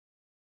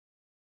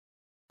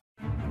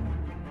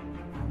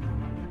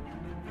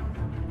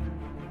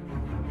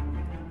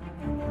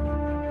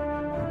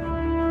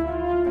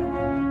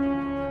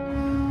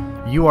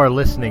You are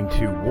listening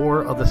to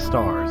War of the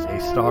Stars,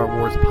 a Star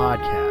Wars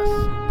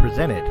podcast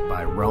presented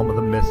by Realm of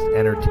the Mist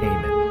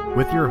Entertainment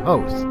with your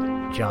host,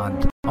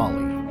 John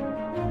Tolley.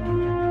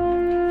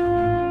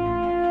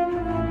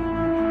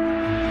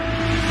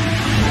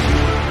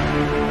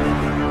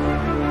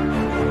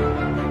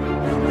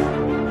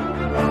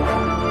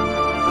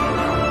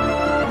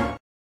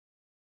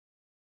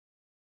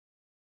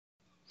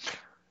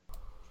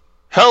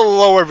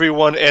 Hello,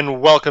 everyone,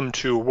 and welcome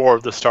to War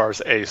of the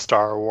Stars, a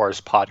Star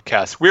Wars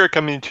podcast. We are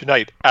coming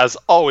tonight, as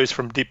always,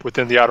 from deep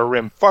within the Outer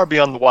Rim, far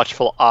beyond the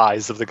watchful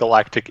eyes of the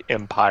Galactic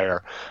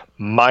Empire.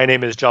 My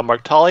name is John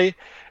Mark Tolley,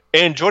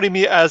 and joining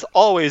me, as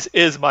always,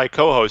 is my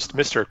co-host,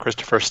 Mr.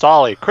 Christopher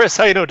Stolley. Chris,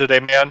 how you doing today,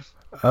 man?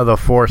 The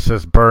Force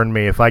has burned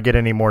me. If I get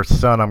any more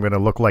sun, I'm going to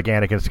look like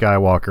Anakin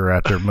Skywalker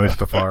after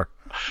Mustafar.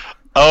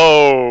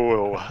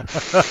 Oh,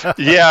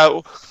 yeah.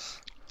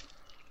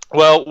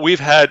 Well, we've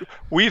had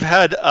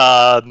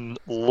a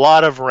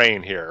lot of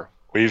rain here.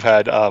 We've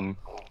had,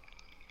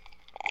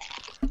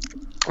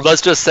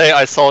 let's just say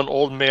I saw an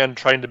old man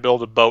trying to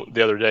build a boat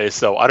the other day,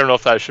 so I don't know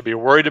if I should be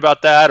worried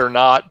about that or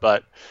not,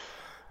 but...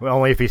 Well,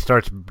 only if he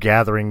starts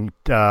gathering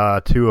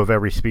two of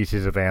every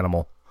species of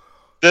animal.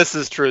 This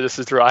is true.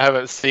 I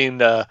haven't seen,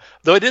 though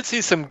I did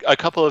see a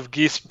couple of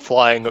geese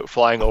flying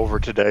over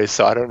today,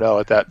 so I don't know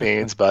what that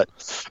means, but...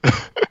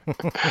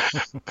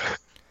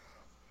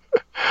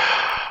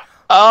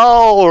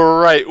 All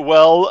right.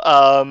 Well,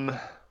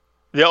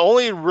 the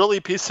only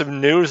really piece of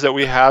news that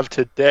we have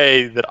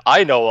today that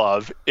I know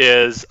of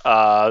is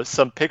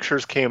some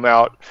pictures came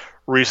out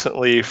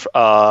recently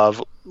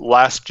of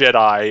Last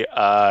Jedi.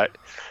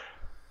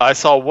 I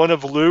saw one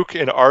of Luke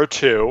and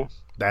R2.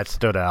 That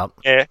stood out.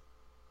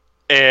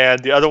 And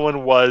the other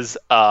one was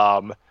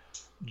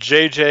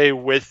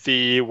JJ with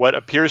what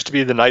appears to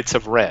be the Knights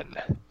of Ren.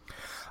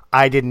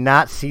 I did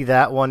not see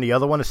that one. The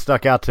other one that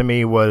stuck out to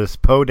me was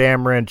Poe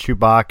Dameron,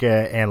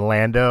 Chewbacca, and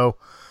Lando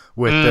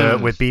with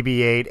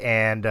BB-8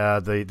 and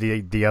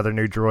the other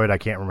new droid. I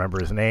can't remember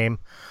his name.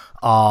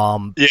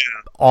 All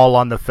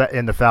on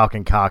in the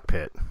Falcon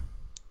cockpit.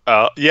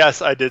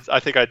 Yes, I did. I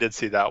think I did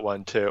see that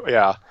one too.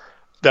 Yeah,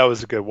 that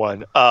was a good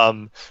one.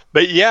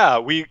 But yeah,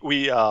 we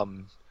that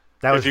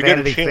was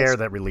Vanity Fair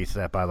that released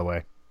that, by the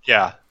way.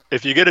 Yeah.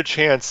 If you get a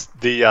chance,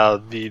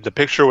 the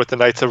picture with the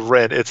Knights of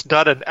Ren, it's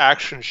not an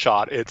action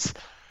shot. It's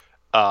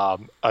a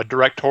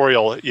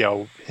directorial,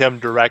 him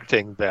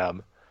directing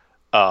them.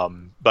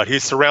 But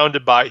he's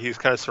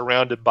kind of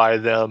surrounded by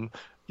them,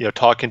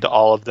 talking to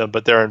all of them.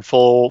 But they're in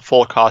full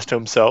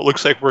costume, so it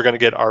looks like we're going to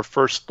get our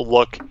first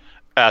look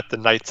at the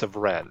Knights of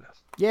Ren.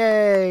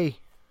 Yay!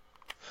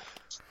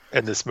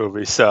 In this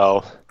movie,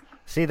 so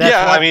see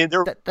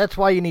that's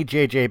why you need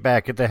JJ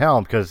back at the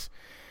helm, because.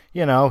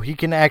 He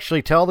can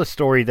actually tell the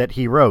story that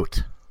he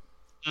wrote.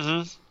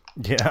 Mm-hmm.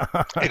 Yeah.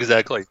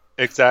 Exactly.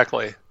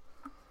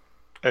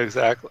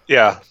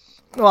 Yeah.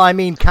 Well, I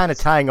mean, kind of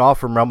tying off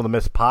from Realm of the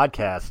Mist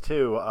podcast,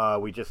 too.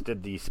 We just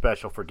did the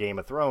special for Game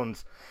of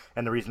Thrones,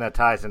 and the reason that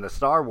ties into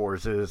Star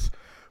Wars is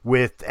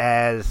with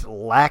as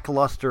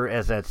lackluster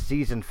as that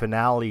season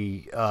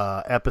finale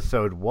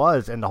episode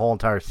was and the whole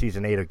entire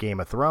season 8 of Game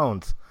of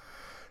Thrones,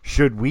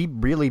 should we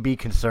really be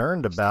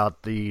concerned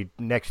about the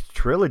next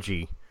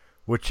trilogy,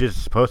 which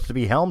is supposed to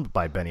be helmed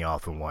by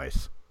Benioff and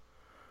Weiss,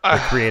 the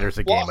creators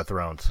of Game of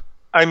Thrones?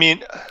 I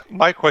mean,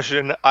 my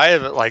question,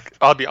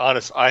 I'll be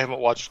honest, I haven't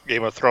watched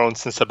Game of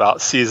Thrones since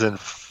about season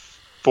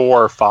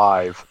 4 or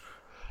 5.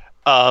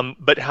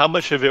 But how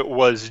much of it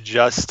was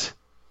just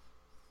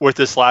with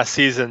this last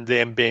season,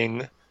 them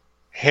being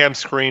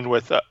hamstringed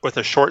with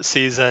a short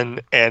season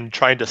and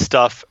trying to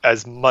stuff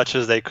as much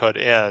as they could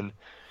in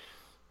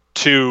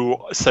to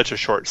such a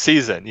short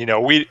season? You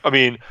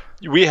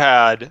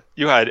had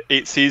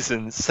 8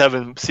 seasons,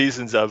 7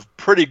 seasons of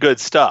pretty good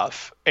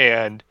stuff,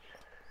 and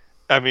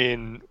I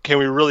mean, can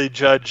we really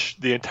judge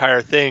the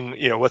entire thing?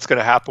 What's going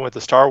to happen with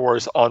the Star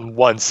Wars on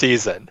one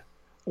season,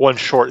 one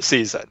short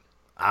season?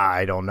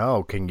 I don't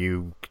know. Can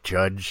you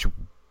judge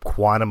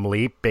Quantum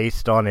Leap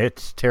based on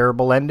its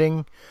terrible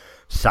ending?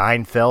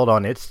 Seinfeld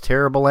on its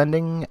terrible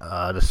ending?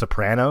 The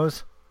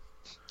Sopranos?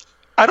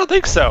 I don't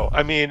think so.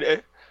 I mean,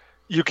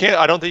 you can't.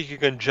 I don't think you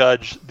can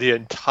judge the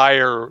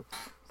entire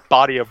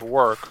body of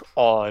work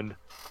on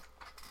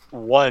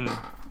one.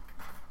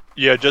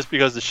 Just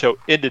because the show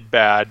ended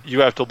bad, you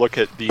have to look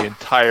at the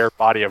entire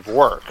body of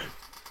work.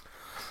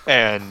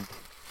 And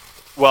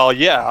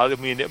I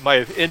mean, it might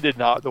have ended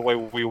not the way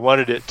we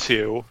wanted it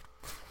to.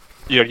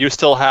 You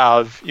still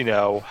have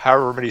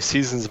however many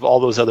seasons of all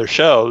those other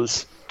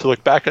shows to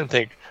look back and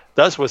think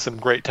that was some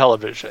great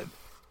television.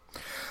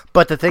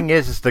 But the thing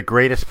is the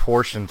greatest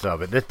portions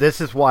of it.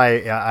 This is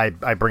why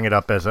I bring it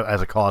up as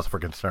a cause for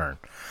concern.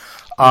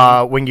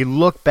 When you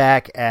look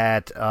back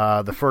at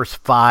the first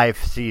 5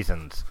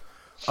 seasons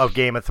of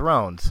Game of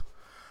Thrones,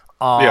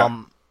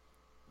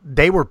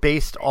 they were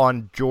based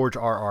on George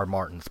R.R.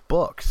 Martin's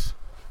books.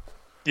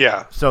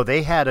 Yeah. So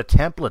they had a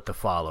template to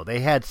follow. They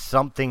had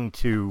something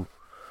to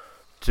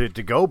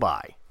go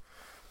by.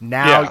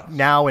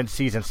 Now in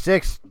season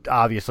 6,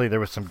 obviously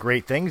there was some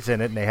great things in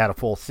it, and they had a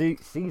full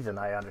season.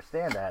 I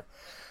understand that,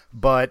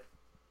 but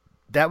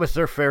that was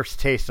their first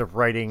taste of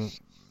writing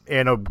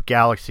in a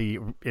galaxy,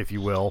 if you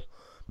will,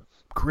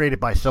 created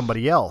by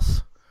somebody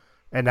else,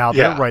 and now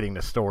they're writing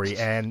the story.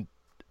 And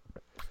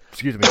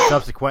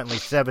subsequently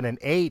 7 and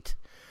 8,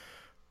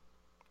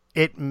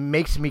 it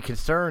makes me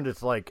concerned.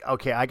 It's like,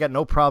 okay, I got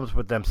no problems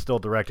with them still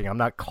directing. I'm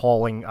not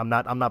pulling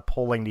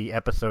the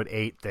episode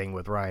 8 thing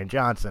with Rian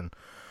Johnson.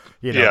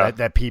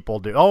 That people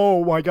do.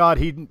 Oh my God,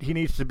 he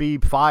needs to be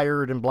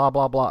fired and blah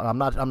blah blah. I'm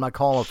not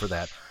calling for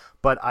that.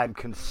 But I'm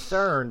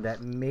concerned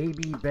that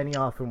maybe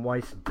Benioff and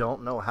Weiss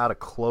don't know how to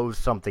close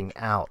something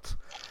out.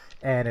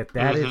 And if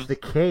that is the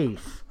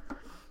case,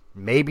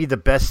 maybe the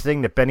best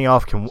thing that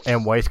Benioff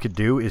and Weiss could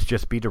do is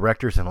just be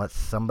directors and let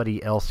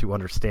somebody else who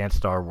understands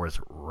Star Wars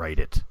write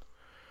it.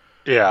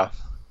 Yeah.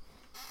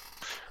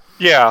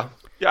 Yeah,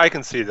 I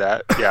can see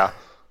that. Yeah.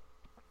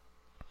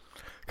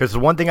 Because the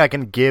one thing I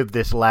can give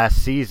this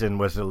last season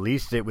was at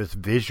least it was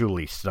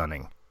visually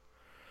stunning.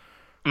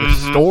 The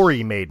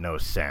story made no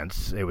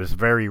sense. It was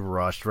very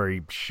rushed,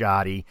 very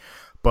shoddy,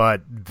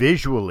 but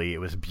visually it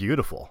was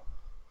beautiful.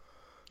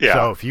 Yeah.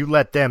 So if you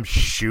let them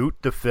shoot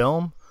the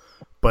film,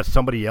 but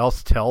somebody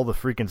else tell the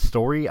freaking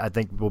story, I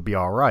think we'll be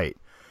all right.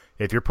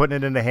 If you're putting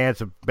it in the hands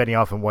of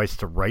Benioff and Weiss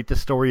to write the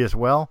story as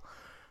well,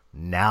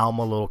 now I'm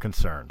a little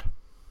concerned.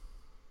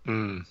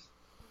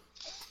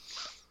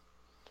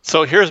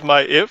 So here's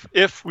my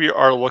if we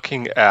are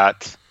looking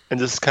at, and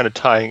this is kind of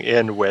tying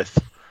in with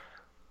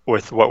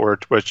what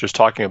we're just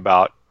talking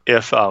about,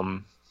 if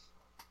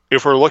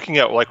we're looking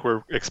at, like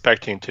we're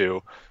expecting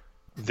to,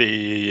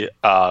 the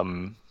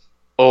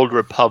Old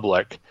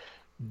Republic,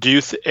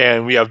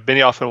 and we have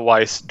Benioff and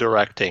Weiss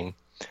directing,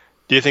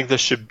 do you think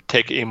this should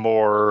take a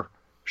more,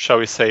 shall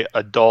we say,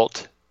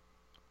 adult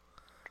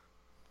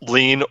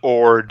lean,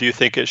 or do you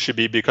think it should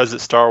be, because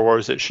it's Star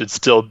Wars, it should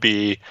still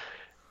be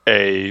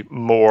a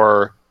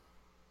more,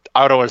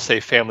 I don't want to say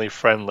family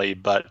friendly,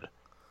 but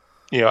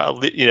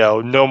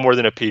no more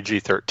than a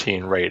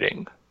PG-13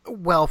 rating?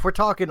 Well, if we're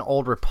talking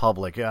Old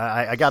Republic,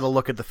 I got to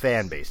look at the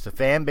fan base. The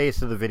fan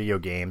base of the video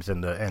games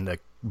and the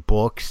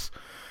books,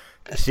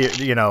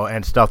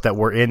 and stuff that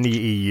were in the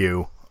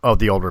EU of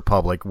the Old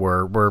Republic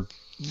were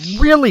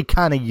really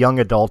kind of young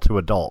adult to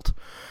adult.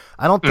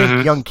 I don't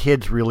think young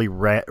kids really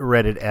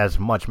read it as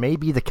much.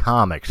 Maybe the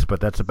comics,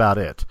 but that's about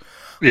it.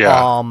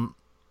 Yeah.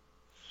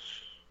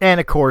 And,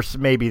 of course,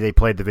 maybe they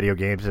played the video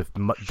games if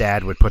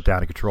Dad would put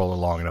down a controller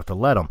long enough to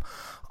let them.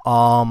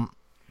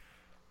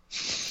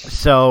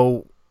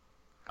 So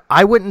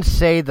I wouldn't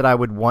say that I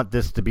would want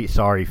this to be,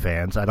 sorry,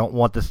 fans, I don't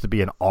want this to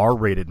be an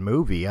R-rated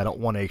movie. I don't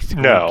want to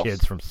exclude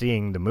kids from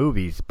seeing the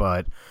movies,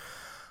 but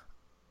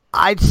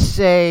I'd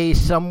say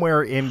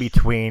somewhere in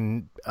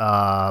between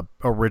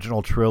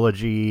original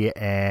trilogy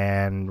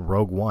and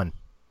Rogue One.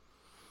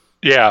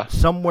 Yeah.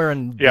 Somewhere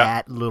in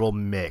that little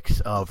mix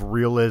of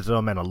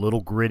realism and a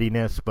little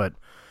grittiness, but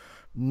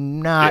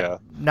not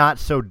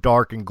so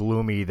dark and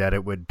gloomy that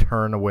it would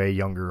turn away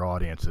younger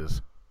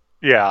audiences.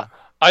 Yeah.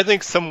 I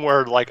think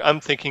somewhere, like, I'm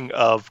thinking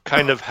of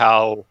kind of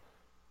how,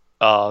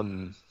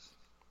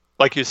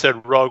 like you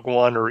said, Rogue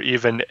One, or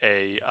even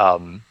a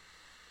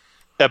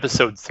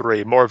Episode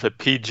 3, more of a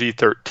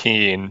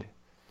PG-13,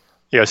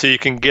 so you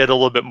can get a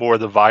little bit more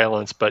of the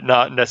violence, but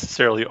not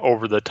necessarily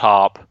over the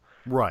top.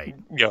 Right.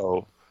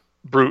 No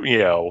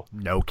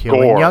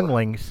killing gore.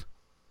 Younglings.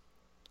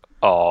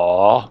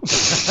 Aww.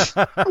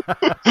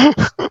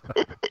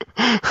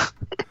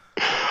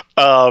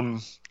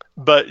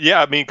 But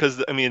yeah, because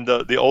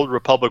the Old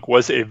Republic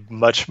was a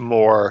much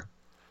more.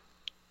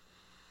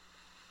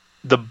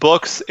 The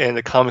books and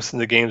the comics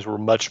and the games were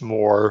much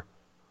more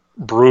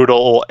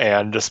brutal,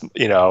 and just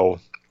it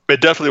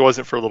definitely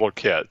wasn't for little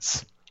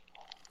kids.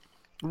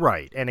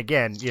 Right, and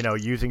again,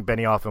 using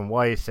Benioff and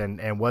Weiss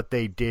and what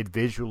they did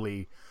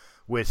visually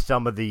with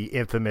some of the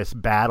infamous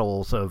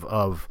battles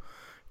of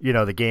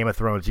the Game of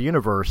Thrones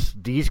universe,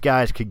 these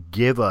guys could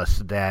give us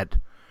that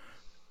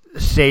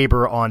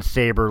saber on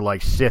saber,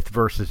 like Sith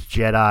versus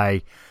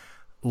Jedi,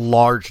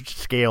 large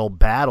scale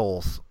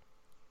battles,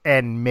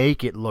 and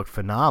make it look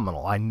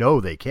phenomenal. I know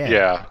they can.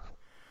 Yeah.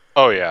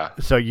 Oh yeah.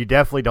 So you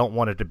definitely don't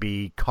want it to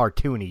be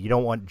cartoony. You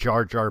don't want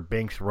Jar Jar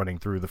Binks running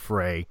through the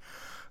fray,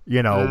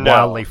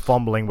 wildly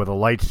fumbling with a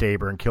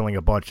lightsaber and killing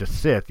a bunch of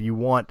Sith. You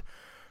want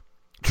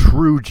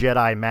true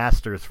Jedi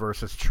masters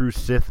versus true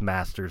Sith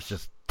masters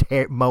just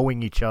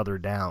mowing each other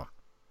down.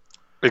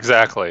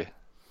 Exactly.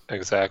 And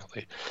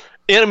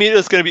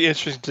it's going to be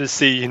interesting to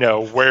see,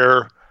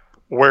 where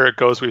it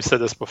goes. We've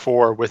said this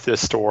before with this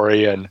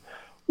story, and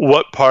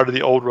what part of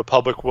the Old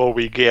Republic will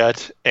we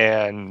get,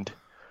 and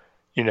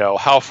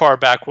how far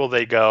back will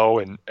they go,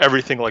 and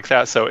everything like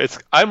that. So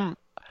I'm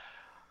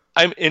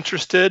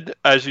interested,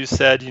 as you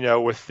said,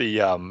 with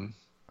the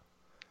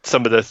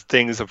some of the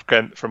things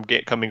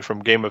coming from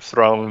Game of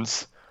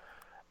Thrones.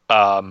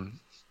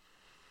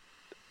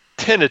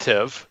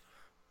 Tentative,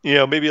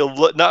 maybe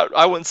not.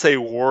 I wouldn't say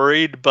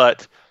worried,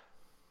 but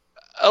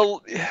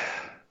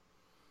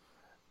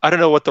I don't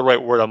know what the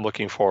right word I'm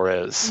looking for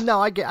is. No,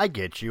 I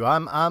get you.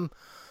 I'm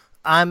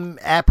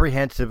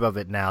apprehensive of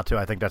it now too.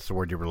 I think that's the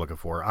word you were looking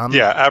for.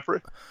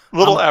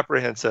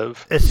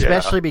 Apprehensive,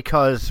 especially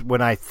because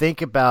when I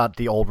think about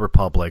the Old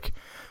Republic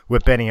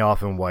with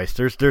Benioff and Weiss,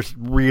 there's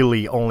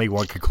really only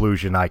one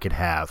conclusion I could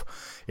have.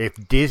 If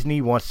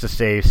Disney wants to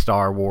save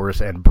Star Wars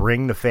and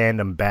bring the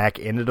fandom back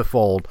into the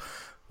fold,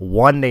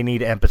 one, they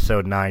need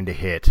Episode 9 to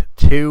hit.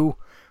 Two,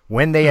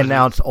 when they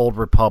announce Old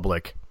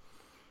Republic,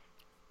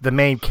 the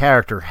main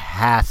character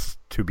has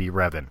to be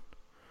Revan.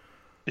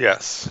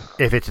 Yes.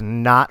 If it's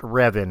not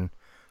Revan,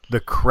 the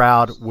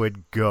crowd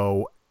would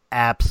go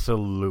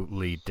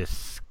absolutely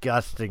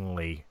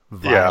disgustingly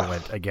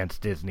violent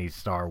against Disney's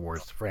Star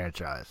Wars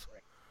franchise.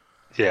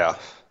 Yeah,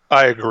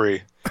 I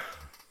agree.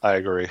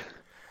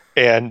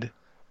 And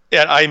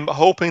I'm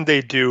hoping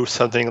they do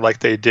something like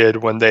they did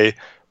when they've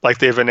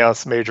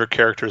announced major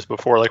characters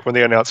before, like when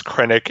they announced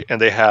Krennic and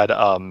they had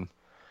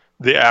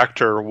the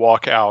actor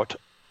walk out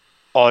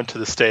onto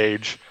the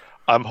stage.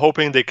 I'm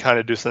hoping they kind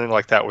of do something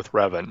like that with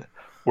Revan,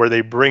 where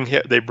they bring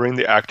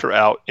the actor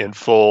out in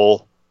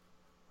full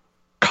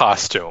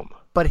costume,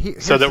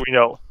 so that we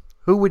know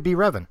who would be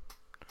Revan.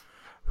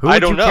 I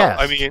don't know.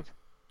 Cast? I mean,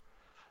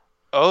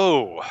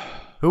 who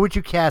would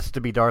you cast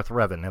to be Darth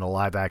Revan in a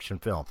live-action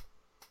film?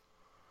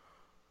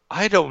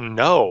 I don't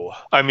know.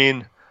 I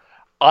mean,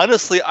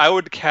 honestly, I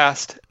would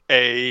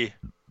do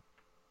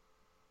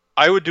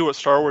what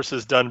Star Wars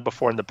has done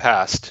before in the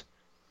past.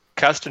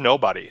 Cast a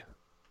nobody.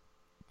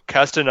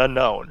 Cast an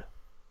unknown.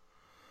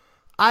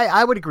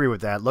 I would agree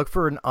with that. Look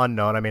for an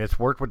unknown. I mean, it's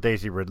worked with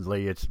Daisy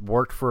Ridley. It's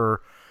worked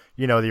for,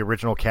 the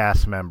original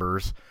cast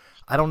members.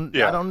 I don't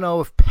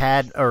know if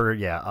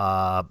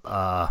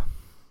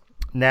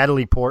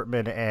Natalie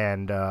Portman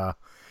and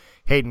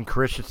Hayden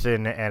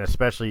Christensen and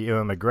especially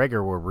Ewan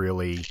McGregor were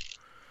really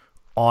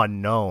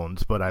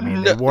unknowns, but I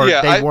mean they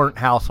weren't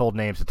household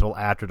names until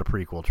after the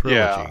prequel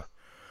trilogy.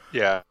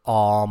 Yeah.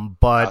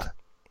 But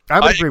I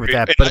would agree with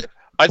that. But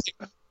I think.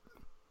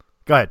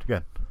 Go ahead.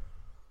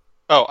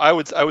 Oh,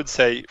 I would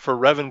say for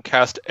Revan,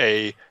 cast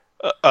a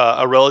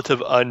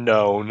relative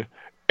unknown,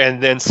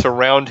 and then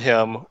surround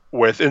him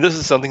with, and this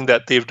is something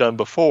that they've done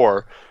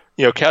before,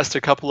 cast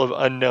a couple of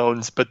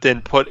unknowns, but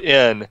then put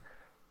in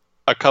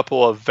a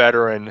couple of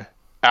veteran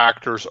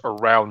actors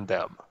around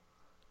them.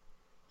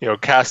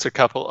 Cast a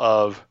couple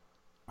of,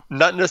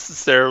 not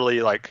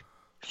necessarily like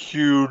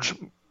huge,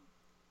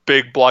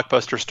 big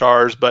blockbuster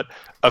stars, but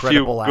a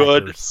few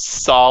good,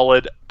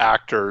 solid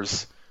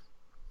actors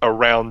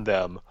around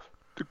them.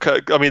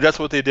 I mean, that's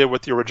what they did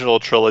with the original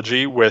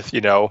trilogy with,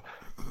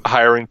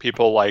 hiring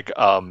people like,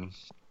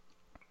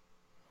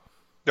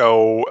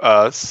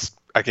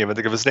 I can't even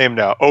think of his name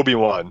now,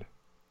 Obi-Wan.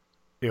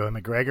 Ewan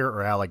McGregor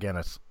or Alec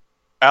Guinness?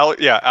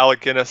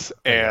 Alec Guinness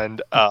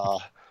and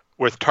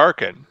with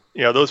Tarkin.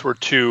 Those were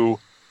two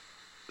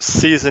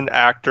seasoned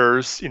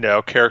actors,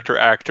 character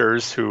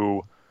actors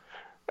who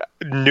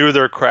knew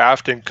their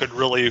craft and could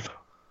really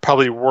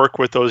probably work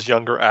with those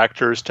younger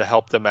actors to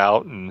help them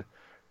out. And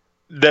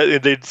they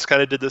just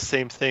kind of did the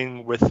same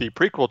thing with the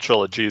prequel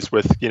trilogies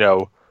with,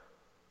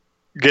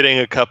 getting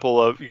a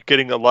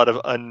lot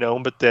of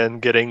unknown, but then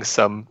getting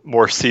some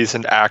more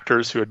seasoned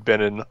actors who had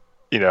been in,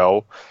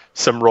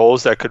 some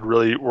roles that could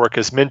really work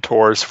as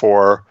mentors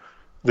for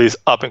these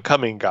up and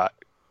coming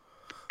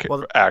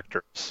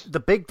actors. The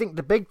big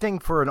thing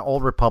for an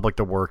Old Republic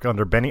to work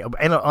under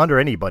under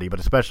anybody, but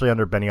especially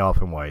under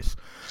Benioff and Weiss,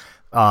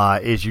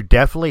 is you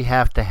definitely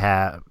have to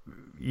have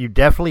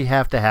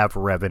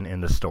Revan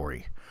in the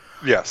story.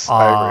 Yes,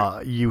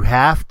 I agree. You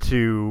have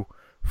to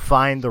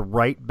find the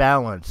right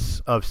balance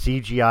of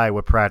CGI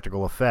with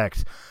practical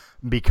effects,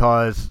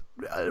 because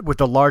with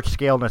the large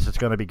scaleness that's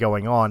going to be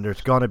going on, there's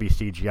going to be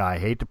CGI. I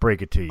hate to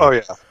break it to you. Oh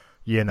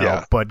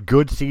yeah. But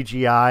good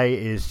CGI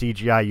is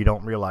CGI you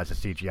don't realize is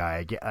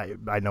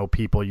CGI. I know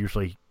people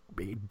usually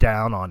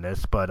down on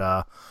this,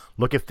 but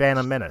look at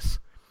Phantom Menace.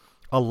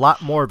 A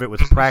lot more of it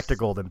was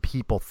practical than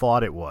people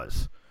thought it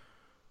was.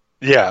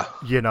 Yeah.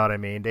 You know what I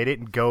mean? They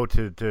didn't go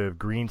to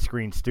green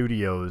screen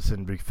studios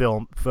and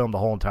film the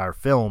whole entire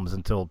films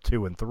until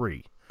 2 and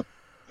 3.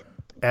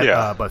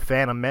 But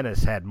Phantom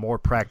Menace had more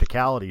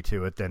practicality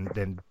to it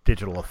than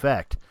digital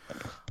effect.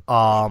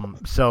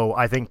 So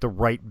I think the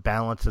right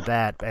balance of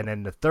that. And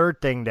then the third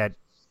thing that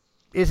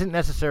isn't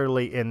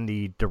necessarily in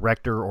the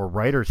director or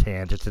writer's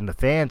hands, it's in the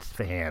fans'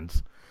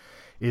 hands,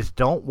 is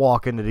don't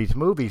walk into these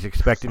movies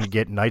expecting to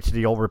get Knights of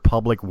the Old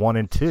Republic 1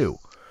 and 2.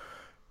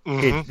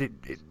 Mm-hmm.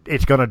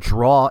 It's going to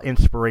draw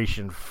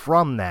inspiration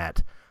from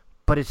that,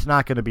 but it's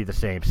not going to be the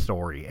same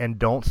story. And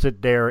don't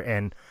sit there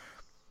and,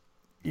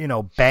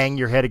 bang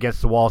your head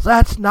against the walls.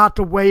 That's not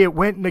the way it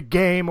went in the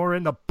game or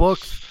in the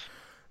books.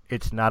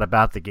 It's not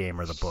about the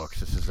game or the books.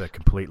 This is a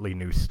completely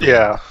new story.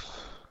 Yeah,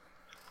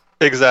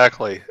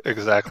 exactly.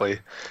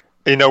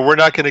 We're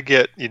not going to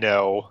get,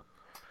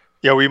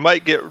 we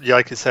might get,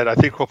 like I said, I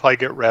think we'll probably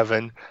get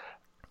Revan.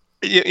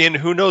 And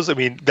who knows? I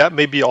mean, that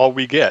may be all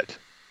we get.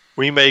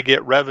 We may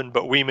get Revan,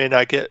 but we may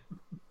not get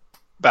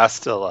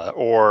Bastila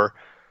or,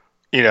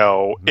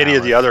 any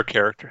of the other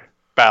characters.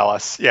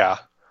 Ballas, yeah.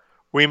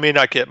 We may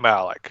not get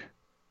Malik.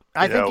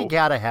 I think you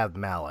gotta have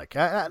Malik.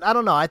 I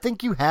don't know. I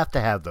think you have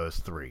to have those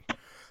three.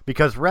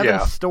 Because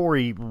Revan's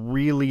story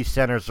really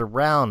centers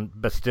around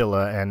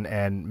Bastilla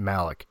and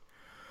Malik.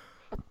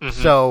 Mm-hmm.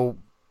 So,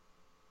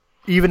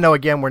 even though,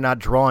 again, we're not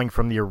drawing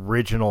from the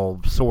original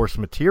source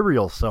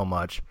material so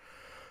much,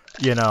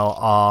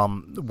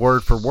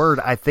 word for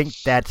word, I think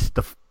that's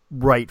the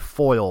right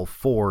foil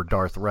for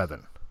Darth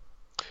Revan.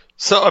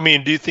 So, I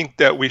mean, do you think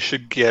that we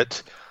should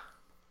get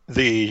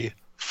the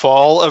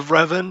fall of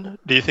Revan?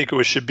 Do you think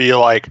it should be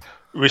like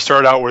we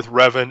start out with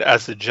Revan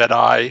as a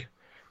Jedi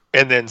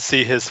and then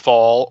see his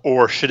fall,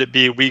 or should it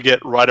be we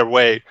get right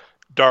away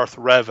Darth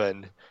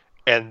Revan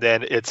and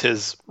then it's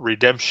his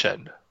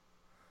redemption?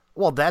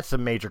 Well, that's a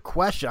major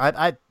question.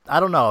 I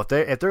don't know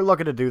if they're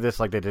looking to do this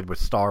like they did with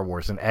Star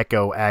Wars and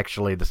echo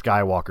actually the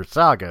Skywalker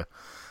saga.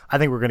 I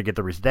think we're going to get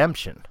the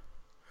redemption,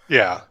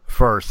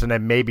 first, and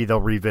then maybe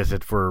they'll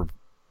revisit for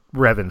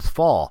Revan's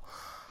fall.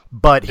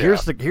 But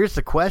here's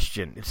the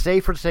question. Say,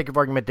 for the sake of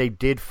argument, they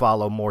did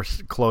follow more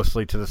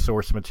closely to the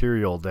source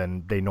material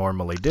than they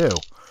normally do.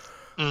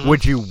 Mm-hmm.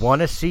 Would you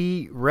want to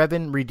see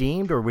Revan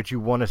redeemed, or would you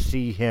want to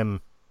see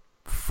him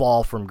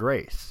fall from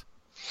grace?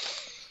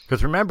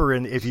 Because remember,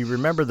 if you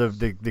remember the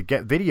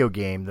video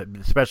game,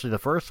 especially the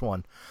first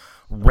one,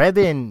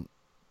 Revan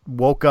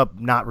woke up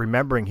not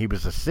remembering he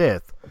was a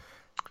Sith.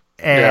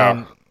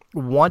 And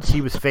once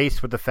he was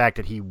faced with the fact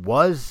that he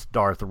was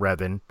Darth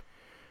Revan,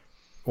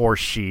 or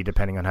she,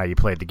 depending on how you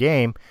played the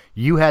game,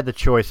 you had the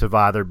choice of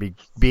either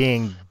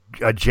being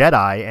a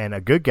Jedi and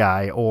a good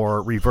guy,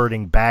 or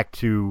reverting back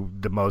to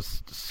the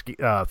most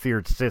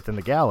feared Sith in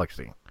the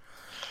galaxy.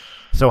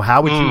 So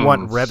how would you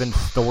want Revan's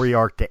story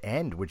arc to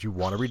end? Would you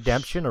want a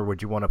redemption, or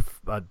would you want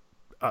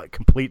a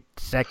complete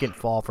second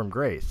fall from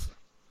grace?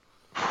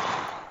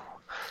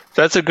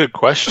 That's a good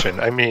question.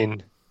 I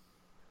mean,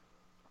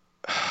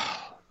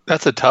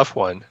 that's a tough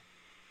one.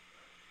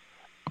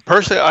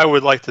 Personally, I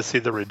would like to see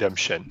the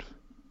redemption.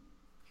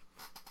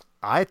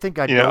 I think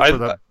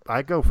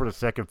I'd go for the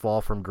second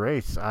fall from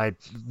grace.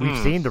 We've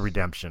seen the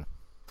redemption.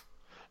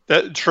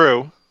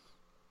 True.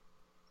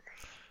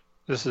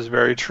 This is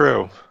very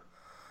true.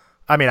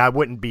 I mean, I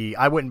wouldn't be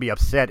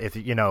upset if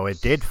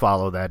it did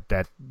follow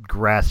that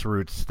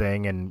grassroots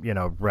thing and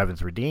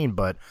Revan's redeemed,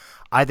 but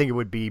I think it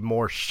would be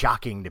more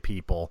shocking to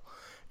people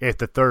if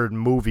the third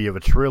movie of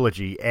a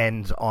trilogy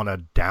ends on a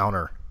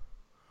downer.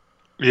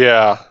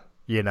 Yeah.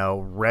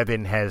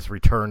 Revan has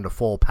returned to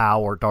full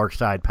power, dark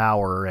side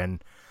power,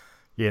 and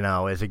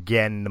is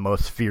again the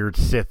most feared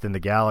Sith in the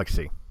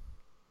galaxy.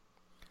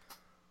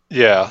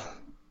 Yeah.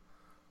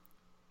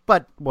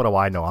 But what do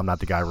I know? I'm not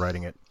the guy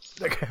writing it.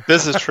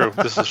 This is true.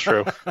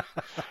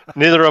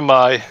 Neither am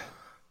I.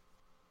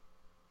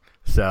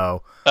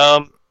 So.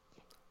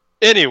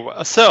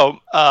 Anyway,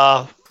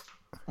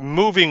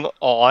 moving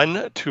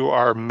on to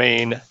our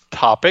main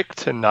topic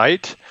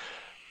tonight,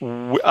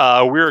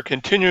 we're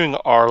continuing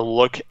our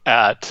look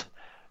at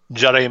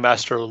Jedi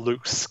Master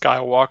Luke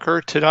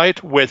Skywalker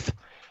tonight with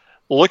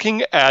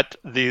looking at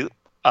the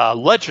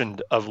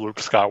legend of Luke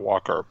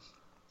Skywalker.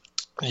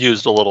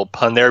 Used a little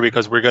pun there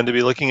because we're going to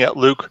be looking at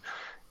Luke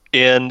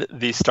in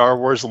the Star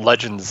Wars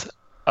Legends,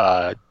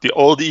 the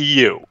old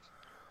EU.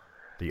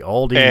 The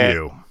old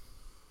EU.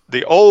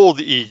 The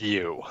old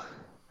EU.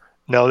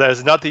 No, that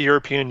is not the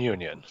European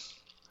Union.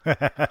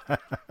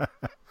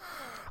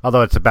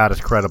 Although it's about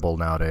as credible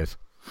nowadays.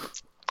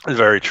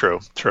 Very true.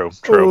 True.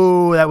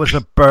 Ooh, that was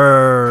a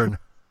burn.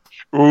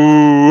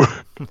 Ooh.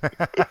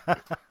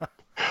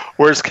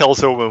 Where's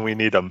Kelso when we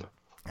need him?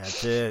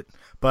 That's it.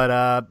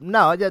 But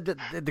no,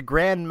 the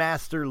Grand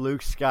Master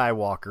Luke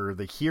Skywalker,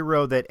 the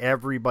hero that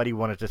everybody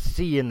wanted to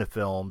see in the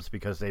films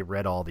because they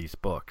read all these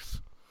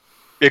books.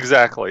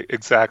 Exactly.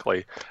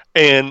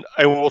 And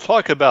we'll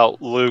talk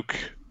about Luke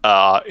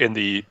in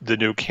the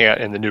new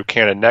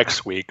canon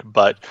next week.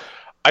 But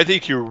I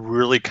think you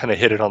really kind of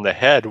hit it on the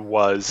head.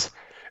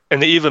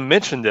 And they even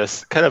mentioned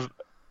this kind of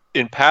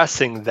in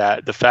passing,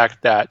 that the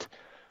fact that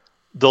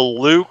the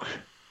Luke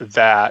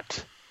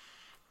that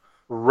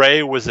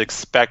Rey was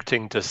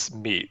expecting to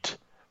meet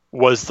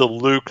was the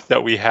Luke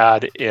that we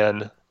had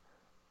in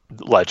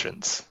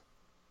Legends.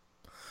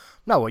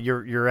 No,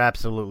 you're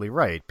absolutely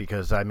right,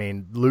 because I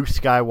mean Luke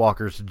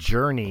Skywalker's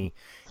journey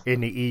in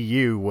the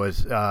EU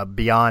was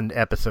beyond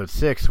Episode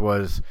 6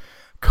 was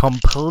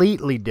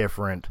completely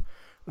different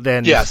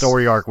than the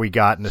story arc we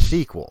got in the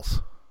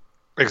sequels.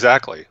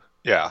 Exactly.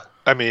 Yeah.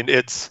 I mean,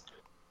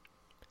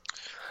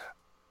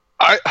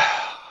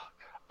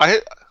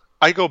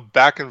 I go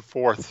back and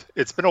forth.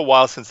 It's been a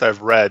while since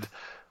I've read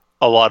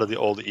a lot of the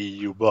old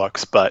EU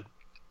books, but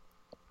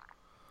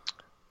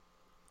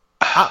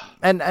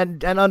and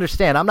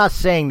understand, I'm not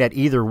saying that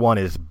either one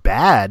is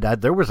bad.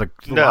 There was a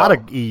lot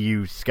of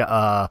EU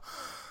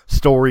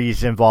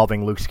stories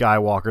involving Luke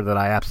Skywalker that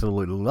I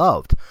absolutely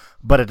loved,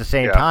 but at the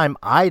same time,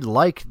 I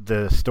like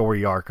the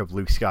story arc of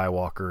Luke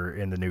Skywalker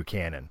in the new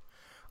canon.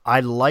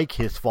 I like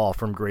his fall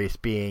from grace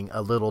being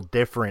a little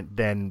different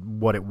than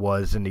what it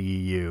was in the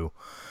EU.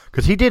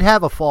 Because he did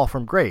have a fall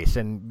from grace,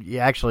 and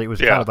actually it was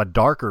kind Yeah. of a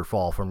darker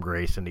fall from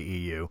grace in the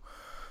EU,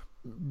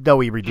 though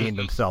he redeemed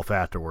himself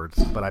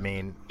afterwards. But I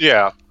mean,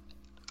 Yeah.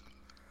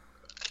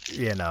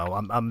 you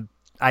know,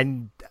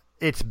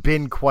 it's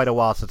been quite a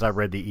while since I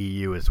read the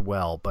EU as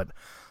well, but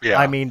Yeah.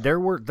 I mean, there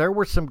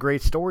were some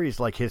great stories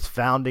like his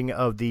founding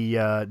of the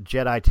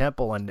Jedi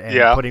Temple and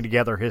Yeah. putting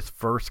together his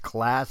first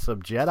class of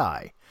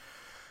Jedi.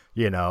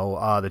 You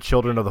know, the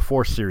Children of the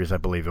Force series, I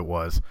believe it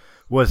was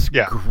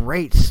Yeah.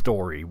 great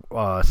story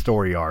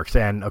arcs,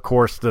 and of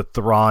course the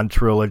Thrawn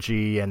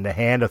trilogy and the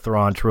Hand of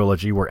Thrawn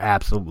trilogy were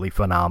absolutely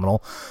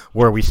phenomenal,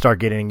 where we start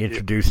getting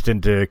introduced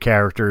into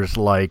characters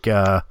like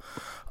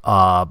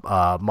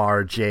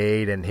Mara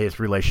Jade and his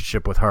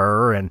relationship with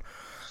her, and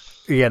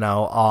you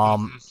know,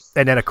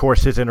 and then of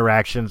course his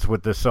interactions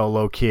with the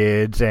Solo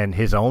kids and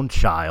his own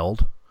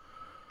child,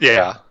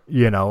 Yeah.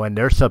 you know, and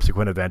their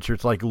subsequent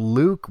adventures. Like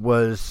Luke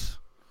was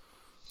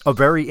a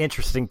very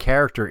interesting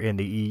character in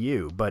the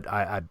EU, but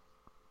I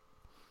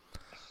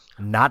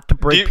not to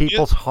break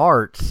people's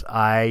hearts,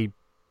 I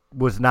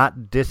was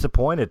not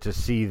disappointed to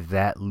see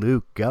that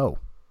Luke go.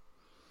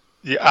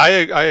 Yeah, I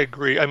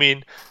agree. I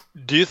mean,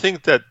 do you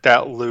think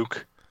that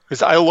Luke?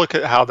 Because I look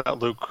at how that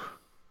Luke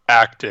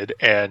acted,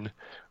 and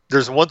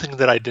there's one thing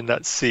that I did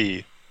not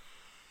see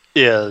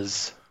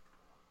is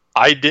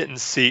I didn't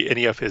see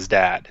any of his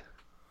dad.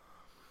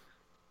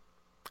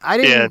 I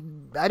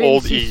didn't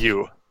old see,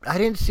 EU. I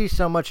didn't see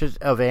so much of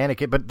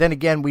Anakin, but then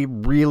again, we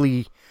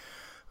really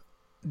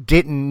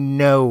didn't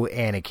know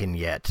Anakin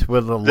yet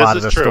with a lot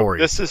of the stories.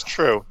 This is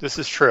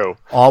true.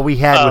 All we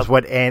had was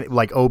what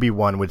like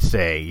Obi-Wan would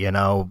say. You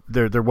know,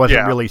 there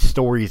wasn't really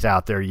stories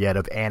out there yet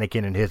of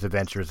Anakin and his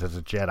adventures as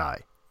a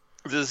Jedi.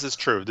 This is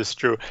true.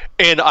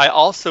 And I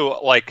also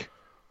like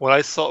when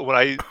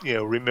I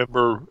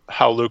remember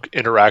how Luke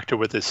interacted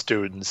with his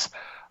students.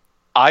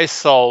 I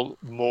saw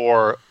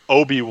more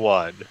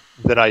Obi-Wan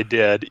than I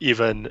did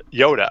even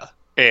Yoda.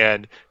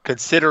 And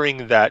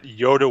considering that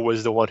Yoda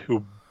was the one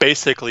who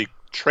basically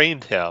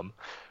trained him,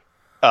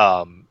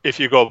 if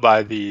you go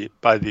by the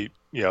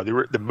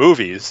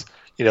movies,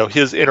 you know,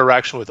 his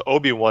interaction with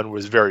Obi-Wan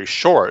was very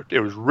short.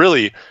 It was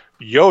really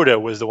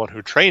Yoda was the one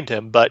who trained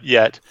him, but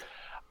yet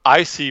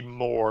I see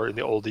more in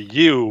the old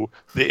EU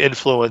the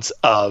influence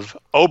of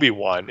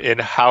Obi-Wan in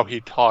how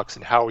he talks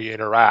and how he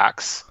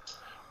interacts.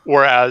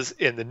 Whereas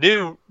in the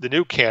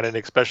new canon,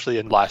 especially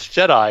in Last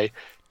Jedi,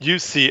 you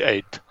see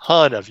a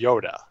ton of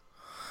Yoda.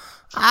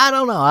 I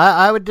don't know.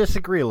 I would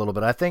disagree a little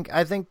bit. I think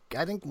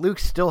Luke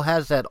still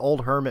has that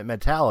old hermit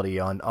mentality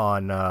on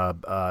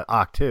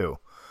Octu.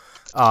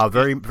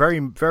 Very, very,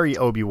 very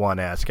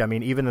Obi-Wan-esque. I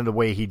mean, even in the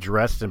way he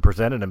dressed and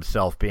presented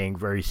himself, being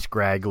very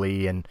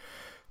scraggly and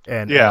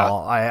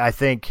all. I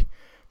think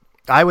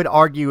I would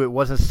argue it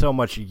wasn't so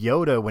much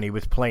Yoda when he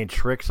was playing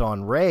tricks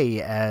on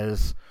Rey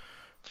as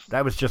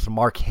that was just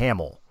Mark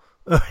Hamill.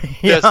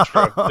 That's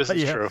true. This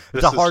is true.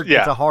 It's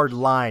a hard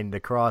line to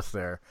cross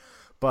there,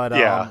 but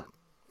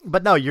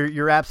But no,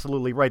 you're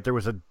absolutely right. There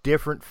was a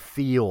different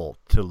feel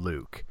to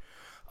Luke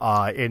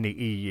in the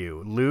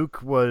EU.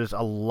 Luke was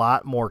a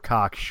lot more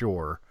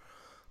cocksure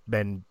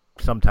than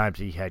sometimes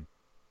he had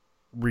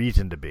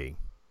reason to be.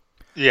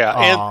 Yeah,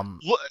 and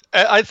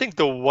I think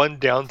the one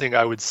down thing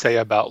I would say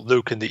about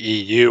Luke in the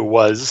EU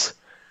was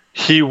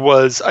he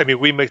was. I mean,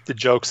 we make the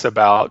jokes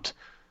about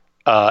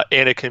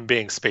Anakin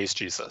being Space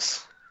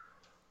Jesus,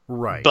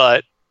 right?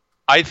 But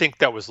I think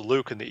that was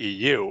Luke in the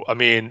EU. I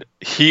mean,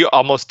 he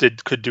almost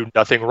could do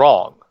nothing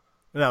wrong.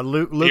 No,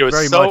 Luke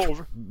very much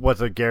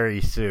was a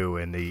Gary Sue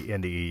in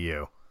the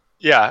EU.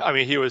 Yeah, I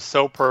mean, he was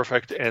so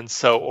perfect and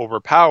so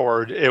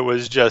overpowered. It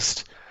was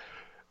just,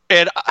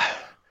 and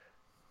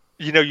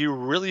you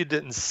really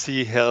didn't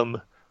see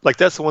him. Like,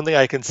 that's the one thing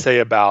I can say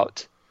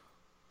about,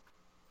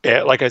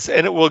 like I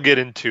said, and we'll get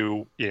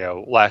into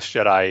Last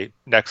Jedi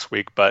next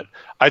week. But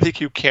I think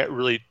you can't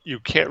really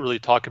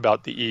talk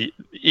about the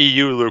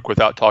EU Luke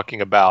without talking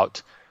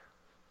about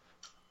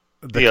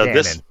the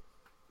canon.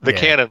 The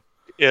canon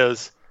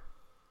is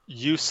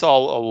you saw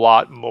a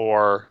lot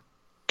more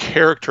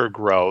character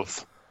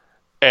growth,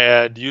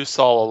 and you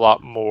saw a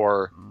lot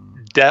more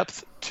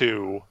depth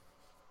to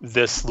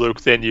this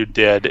Luke than you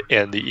did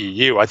in the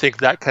EU. I think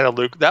that kind of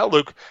Luke,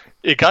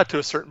 it got to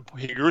a certain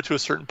point, he grew to a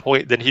certain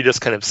point, then he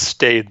just kind of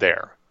stayed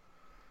there.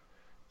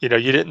 You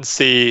didn't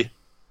see,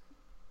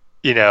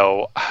 do you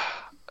know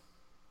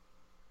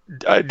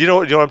what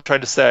I'm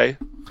trying to say?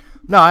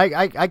 No,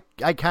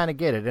 I kind of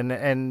get it,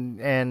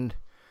 and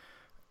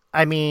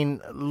I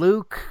mean,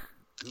 Luke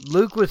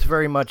was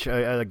very much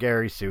a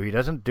Gary Sue. He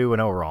doesn't do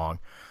no wrong.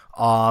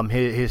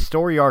 His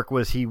story arc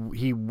was he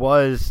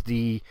was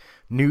the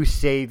new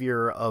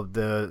savior of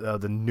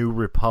the New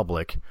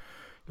Republic,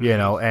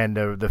 and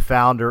the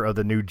founder of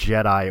the new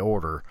Jedi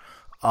Order.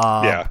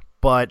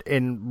 But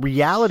in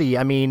reality,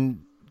 I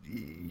mean,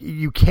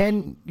 you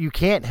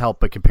can't help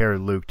but compare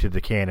Luke to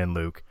the canon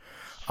Luke,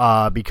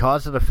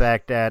 because of the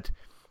fact that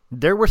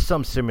there were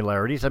some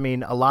similarities. I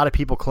mean, a lot of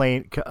people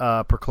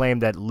proclaim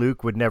that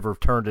Luke would never have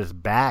turned his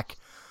back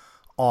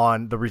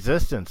on the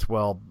Resistance.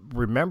 Well,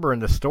 remember in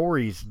the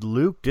stories,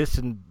 Luke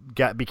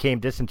became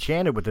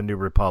disenchanted with the New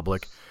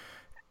Republic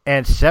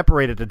and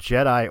separated the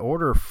Jedi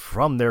Order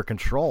from their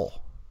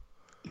control.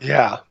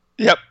 Yeah.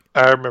 Yep.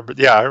 I remember.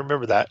 Yeah, I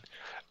remember that.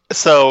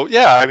 So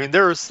yeah, I mean,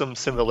 there are some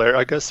similar.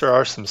 I guess there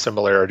are some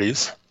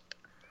similarities.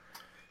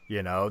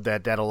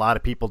 That a lot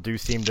of people do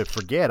seem to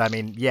forget. I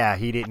mean, yeah,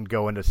 he didn't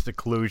go into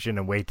seclusion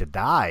and wait to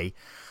die,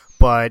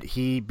 but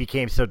he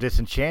became so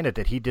disenchanted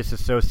that he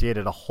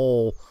disassociated a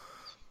whole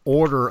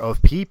order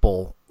of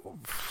people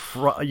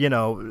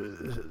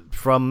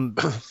from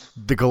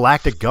the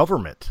galactic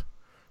government.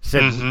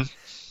 Said,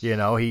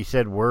 he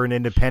said, we're an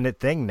independent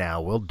thing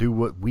now. We'll do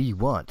what we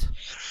want.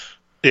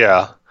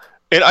 Yeah.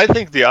 And I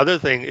think the other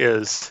thing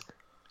is,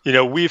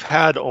 we've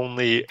had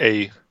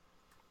only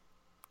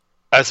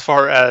as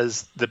far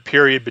as the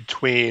period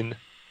between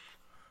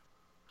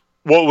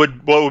what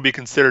would be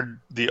considered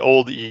the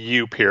old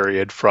EU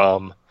period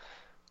from,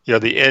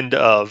 the end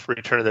of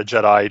Return of the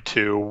Jedi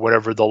to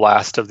whatever the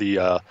last of the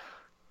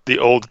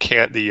old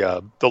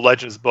the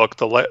Legends book,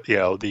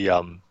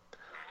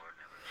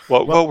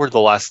 what were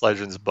the last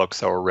Legends books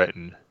that were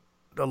written?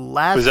 The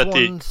last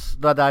ones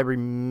that I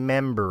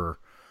remember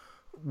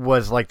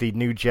was like the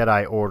New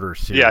Jedi Order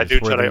series. Yeah,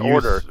 New Jedi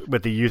Order.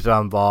 With the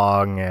Yuzan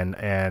Vong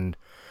and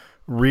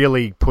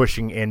really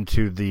pushing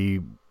into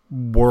the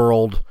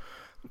world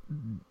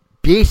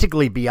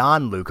basically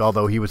beyond Luke,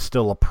 although he was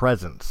still a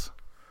presence.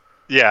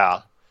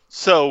 Yeah.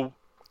 So,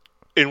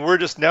 and we're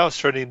just now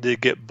starting to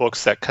get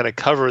books that kind of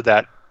cover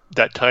that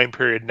time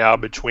period now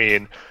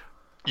between,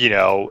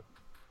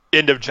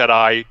 end of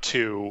Jedi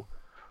to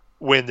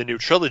when the new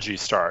trilogy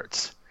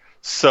starts.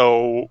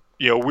 So,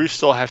 we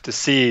still have to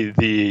see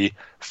the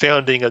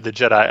founding of the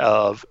Jedi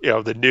of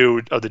the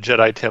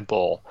Jedi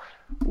Temple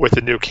with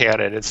the new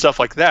canon and stuff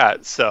like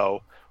that.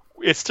 So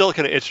it's still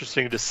kind of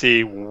interesting to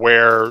see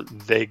where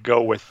they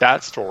go with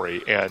that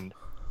story and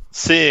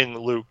seeing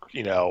Luke,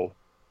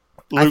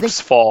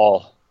 Luke's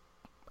fall.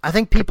 I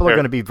think people are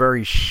going to be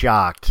very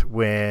shocked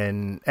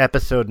when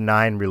Episode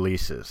 9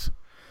 releases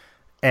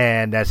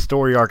and that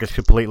story arc is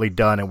completely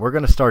done, and we're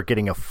going to start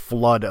getting a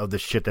flood of the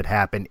shit that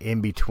happened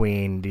in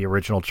between the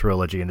original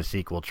trilogy and the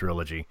sequel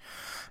trilogy.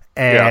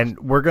 And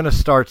we're going to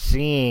start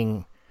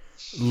seeing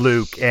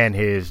Luke and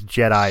his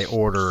Jedi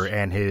Order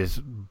and his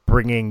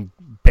bringing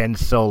Ben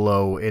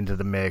Solo into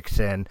the mix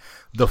and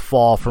the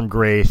fall from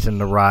grace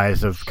and the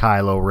rise of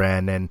Kylo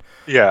Ren and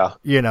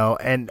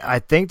and I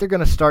think they're going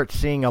to start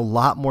seeing a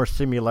lot more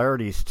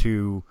similarities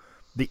to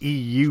the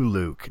EU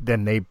Luke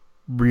than they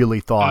really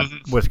thought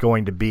was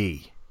going to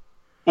be.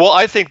 Well,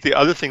 I think the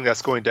other thing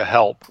that's going to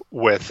help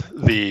with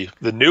the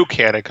new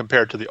canon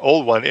compared to the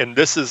old one, and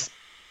this is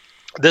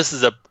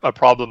a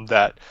problem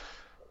that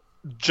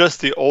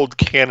just the old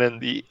canon,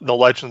 the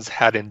Legends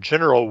had in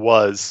general,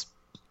 was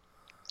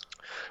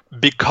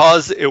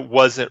because it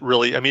wasn't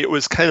really, it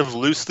was kind of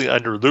loosely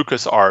under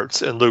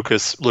LucasArts and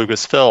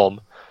Lucasfilm,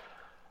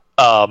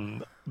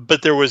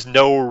 but there was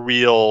no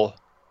real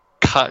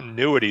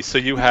continuity. So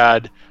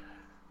there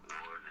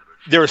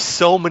were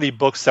so many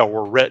books that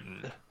were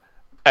written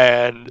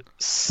and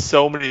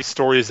so many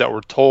stories that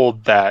were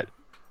told that,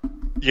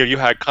 you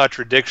had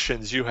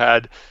contradictions. You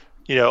had,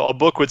 a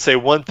book would say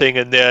one thing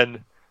and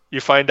then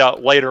you find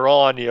out later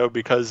on,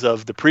 because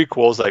of the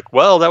prequels, like,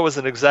 well, that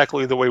wasn't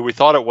exactly the way we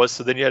thought it was.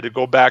 So then you had to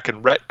go back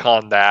and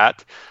retcon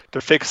that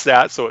to fix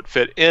that so it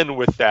fit in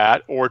with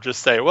that, or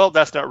just say, well,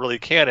 that's not really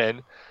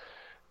canon.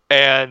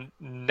 And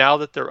now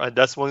that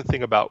that's one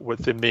thing about with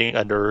them being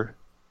under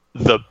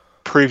the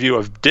preview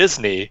of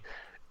Disney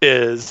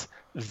is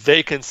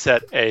they can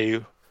set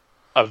a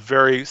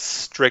very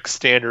strict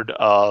standard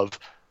of,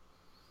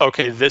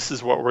 okay, this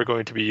is what we're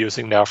going to be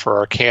using now for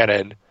our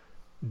canon.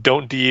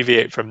 Don't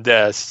deviate from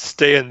this.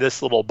 Stay in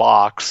this little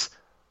box,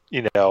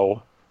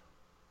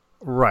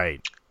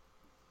 Right.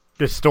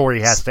 The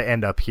story has to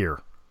end up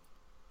here.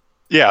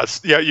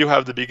 Yes. Yeah, you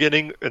have the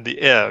beginning and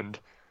the end.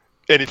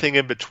 Anything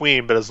in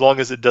between, but as long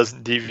as it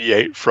doesn't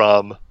deviate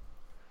from,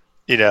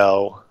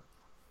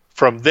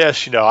 from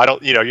this, I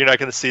don't, you're not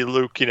going to see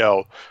Luke,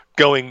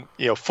 going,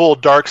 full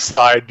dark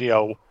side,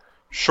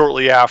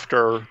 shortly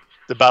after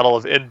the Battle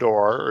of Endor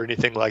or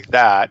anything like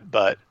that,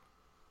 but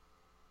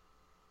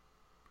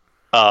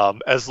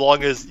as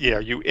long as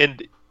you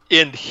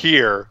end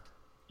here,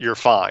 you're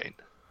fine.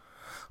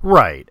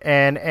 Right,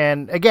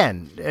 and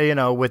again,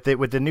 with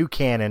the new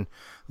canon,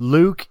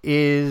 Luke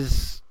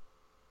is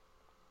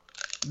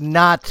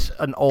not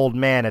an old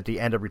man at the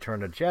end of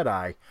Return of the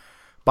Jedi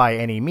by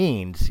any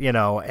means,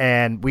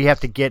 and we have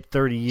to get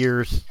 30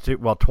 years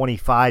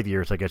 25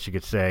 years, I guess you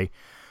could say,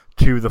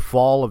 to the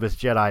fall of his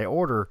Jedi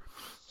Order.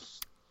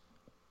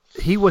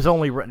 He was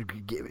only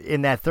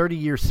in that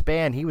 30-year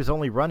span. He was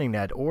only running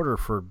that order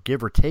for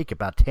give or take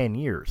about 10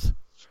 years.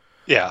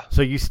 Yeah.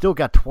 So you still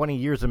got 20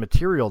 years of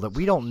material that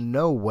we don't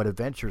know what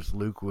adventures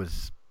Luke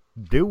was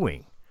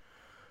doing.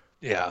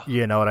 Yeah.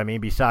 You know what I mean?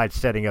 Besides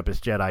setting up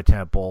his Jedi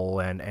Temple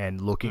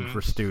and looking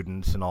for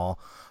students and all,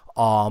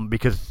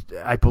 because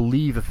I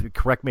believe,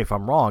 correct me if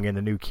I'm wrong, in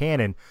the new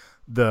canon,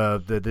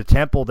 the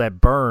temple that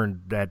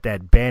burned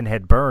that Ben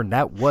had burned,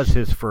 that was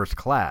his first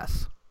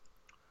class.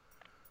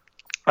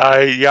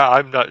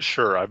 I'm not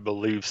sure. I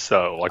believe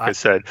so. Like I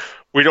said,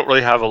 we don't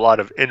really have a lot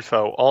of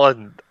info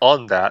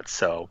on that,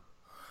 so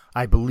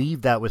I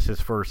believe that was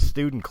his first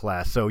student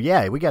class. So,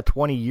 yeah, we got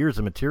 20 years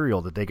of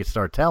material that they could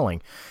start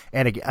telling.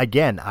 And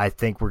again, I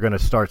think we're going to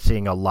start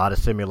seeing a lot of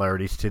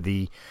similarities to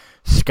the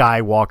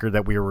Skywalker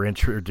that we were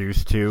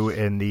introduced to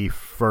in the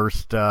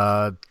first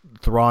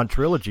Thrawn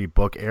trilogy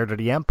book, Heir to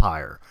the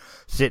Empire,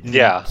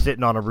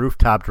 sitting on a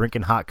rooftop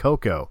drinking hot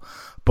cocoa.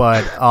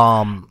 But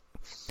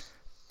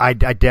I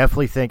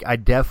definitely think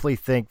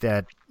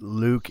that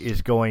Luke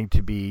is going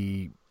to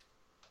be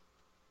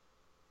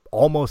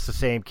almost the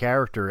same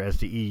character as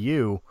the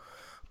EU,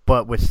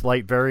 but with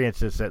slight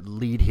variances that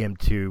lead him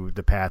to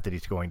the path that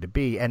he's going to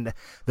be. And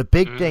the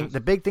big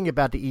thing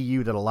about the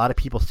EU that a lot of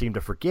people seem to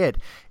forget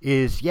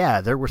is,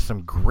 there were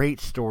some great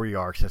story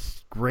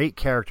arcs, great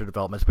character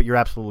developments, but you're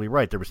absolutely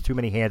right. There was too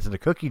many hands in the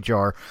cookie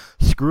jar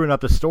screwing up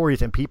the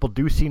stories, and people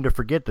do seem to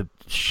forget that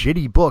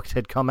shitty books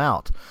had come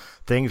out.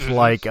 Things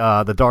like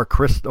the Dark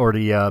Crystal, or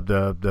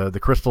the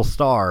Crystal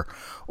Star,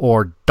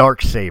 or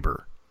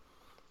Darksaber.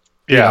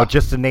 You know,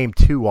 just to name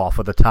two off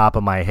of the top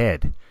of my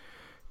head,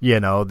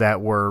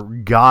 that were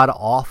god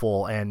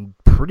awful and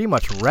pretty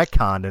much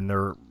retconned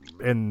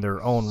in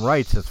their own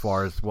rights as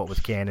far as what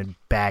was canon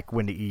back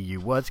when the EU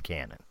was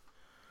canon.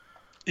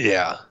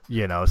 Yeah.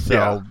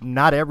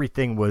 Not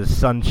everything was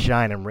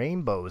sunshine and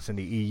rainbows in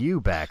the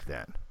EU back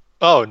then.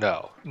 Oh,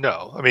 no.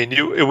 I mean,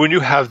 when you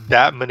have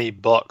that many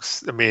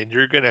books, I mean,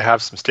 you're going to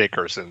have some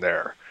stinkers in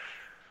there,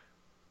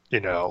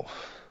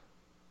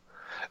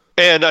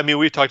 And I mean,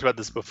 we've talked about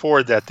this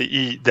before, that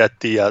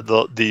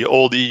the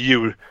old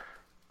EU,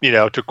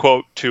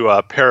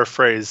 to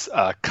paraphrase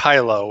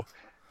Kylo,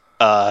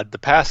 the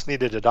past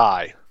needed to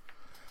die.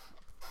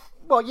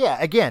 Well, yeah.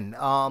 Again,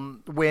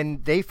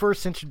 when they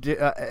first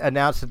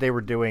announced that they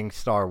were doing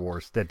Star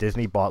Wars, that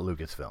Disney bought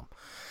Lucasfilm,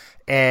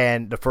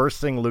 and the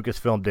first thing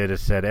Lucasfilm did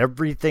is said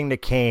everything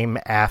that came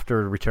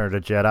after Return of the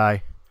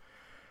Jedi,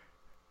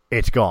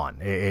 it's gone.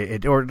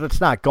 Or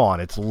it's not gone.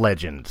 It's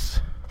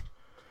Legends.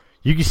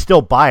 You can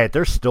still buy it.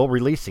 They're still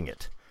releasing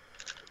it.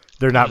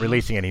 They're not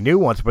releasing any new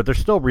ones, but they're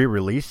still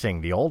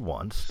re-releasing the old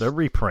ones. They're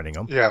reprinting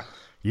them. Yeah.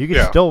 You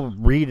can still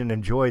read and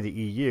enjoy the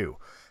EU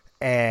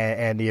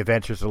and the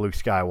adventures of Luke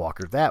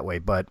Skywalker that way.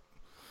 But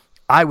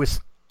I was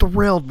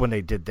thrilled when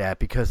they did that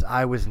because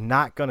I was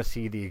not going to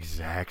see the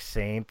exact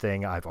same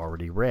thing I've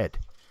already read.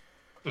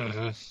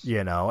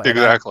 Mm-hmm.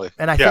 Exactly.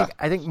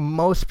 I think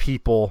most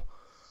people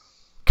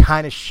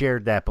kind of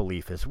shared that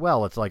belief as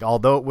well. It's like,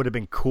 although it would have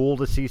been cool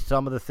to see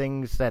some of the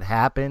things that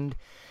happened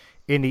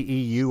in the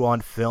EU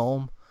on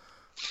film,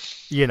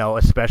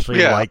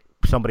 especially like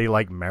somebody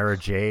like Mara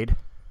Jade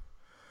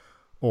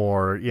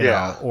or,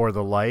 or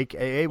the like.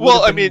 It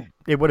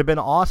would have been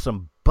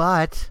awesome,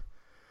 but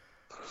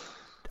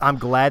I'm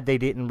glad they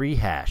didn't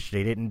rehash.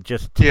 They didn't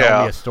just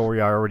tell me a story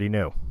I already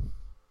knew.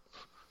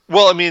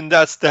 Well, I mean,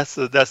 that's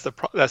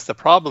the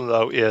problem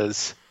though,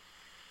 is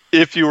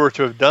if you were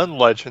to have done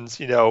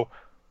Legends,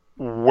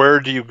 where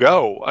do you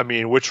go? I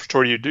mean, which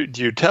story do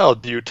you tell?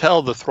 Do you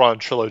tell the Thrawn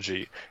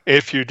trilogy?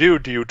 If you do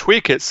you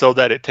tweak it so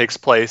that it takes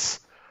place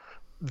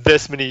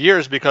this many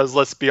years? Because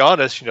let's be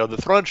honest, the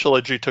Thrawn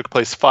trilogy took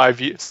place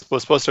 5 years,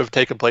 was supposed to have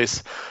taken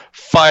place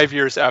 5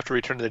 years after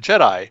Return of the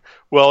Jedi.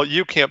 Well,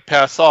 you can't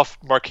pass off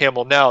Mark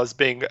Hamill now as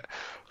being,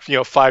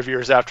 5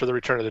 years after the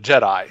Return of the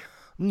Jedi.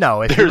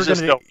 No, there's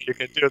just no way you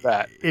can do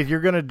that. If you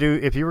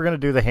were gonna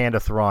do the Hand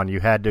of Thrawn, you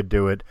had to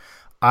do it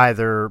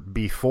either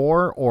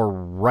before or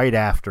right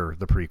after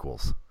the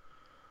prequels.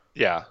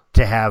 Yeah.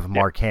 To have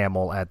Mark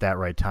Hamill at that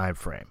right time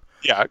frame.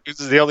 Yeah,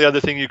 because the only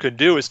other thing you can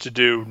do is to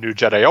do New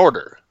Jedi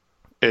Order.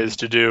 Is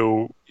to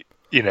do,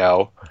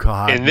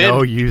 God, and then,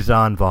 no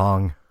Yuzhan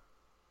Vong.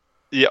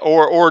 Yeah,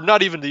 or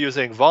not even the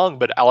Yuzhan Vong,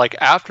 but like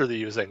after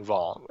the Yuzhan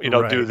Vong.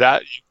 Right. Do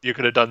that. You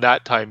could have done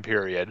that time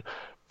period.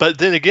 But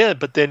then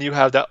you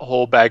have that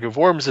whole bag of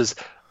worms is,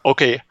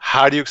 okay,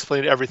 how do you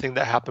explain everything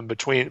that happened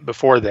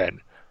before then?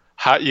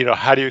 How do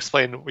you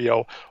explain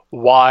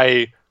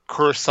why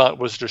Coruscant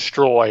was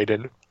destroyed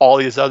and all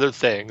these other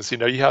things? You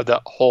have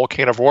that whole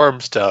can of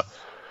worms to.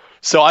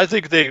 So I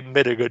think they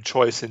made a good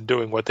choice in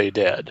doing what they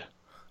did.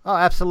 Oh,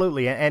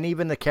 absolutely, and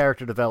even the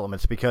character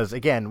developments, because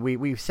again,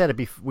 we said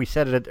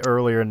it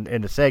earlier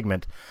in the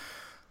segment.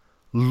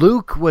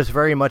 Luke was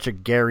very much a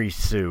Gary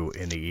Sue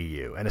in the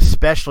EU, and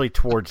especially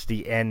towards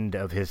the end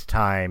of his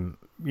time,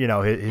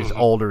 his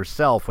older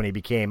self when he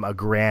became a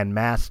Grand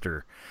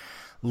Master.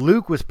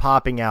 Luke was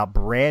popping out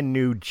brand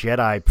new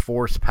Jedi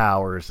Force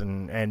powers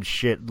and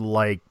shit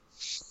like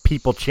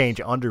people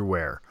change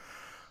underwear.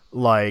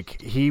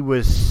 Like, he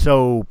was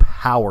so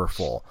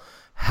powerful.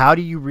 How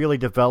do you really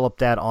develop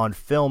that on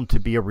film to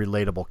be a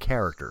relatable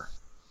character?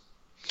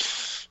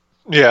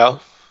 Yeah.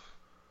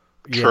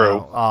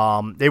 True.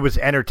 It was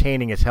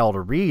entertaining as hell to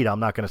read. I'm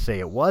not going to say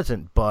it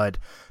wasn't, but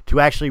to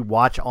actually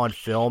watch on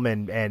film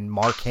and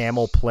Mark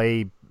Hamill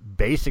play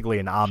basically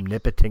an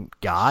omnipotent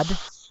god.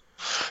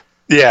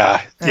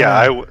 Yeah.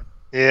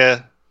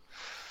 Yeah.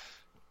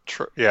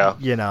 True. Yeah.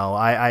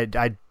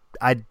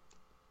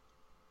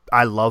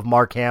 I love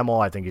Mark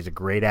Hamill. I think he's a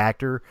great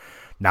actor,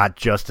 not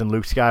just in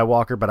Luke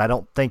Skywalker, but I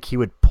don't think he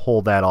would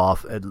pull that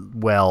off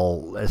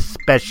well,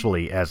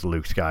 especially as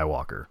Luke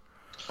Skywalker.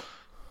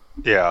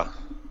 Yeah.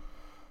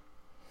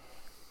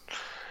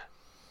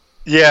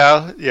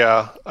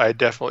 Yeah. I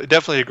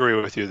definitely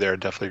agree with you there.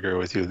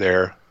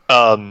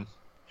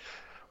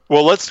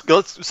 Well, let's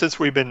go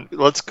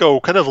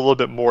kind of a little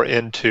bit more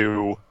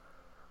into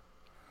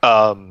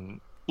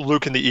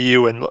Luke in the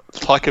EU and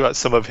talk about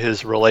some of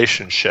his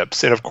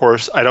relationships. And of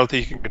course, I don't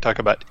think you can talk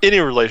about any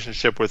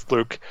relationship with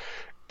Luke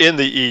in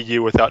the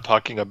EU without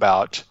talking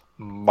about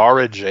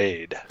Mara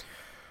Jade.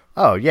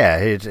 Oh yeah,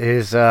 his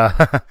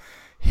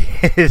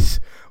his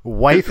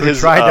wife who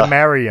tried to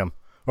marry him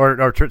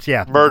murder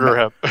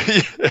him.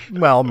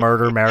 Well,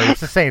 murder, marry,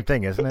 it's the same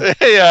thing, isn't it?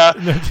 Yeah.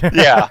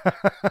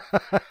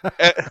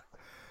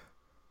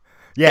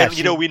 Yeah,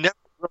 and we never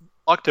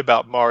talked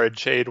about Mara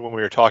Jade when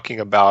we were talking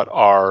about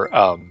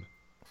our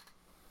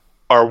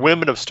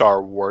women of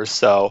Star Wars.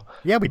 So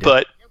yeah, we did.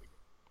 But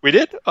we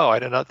did? Oh, I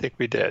did not think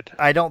we did.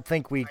 I don't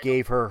think we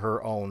gave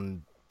her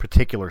own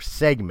particular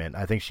segment.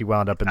 I think she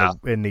wound up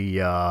in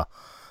the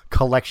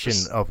collection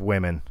of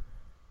women.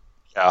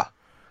 Yeah,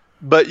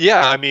 but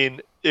yeah, I mean,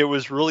 it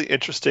was really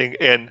interesting,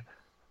 and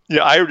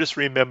I just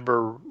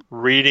remember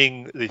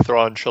reading the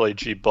Thrawn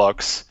trilogy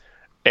books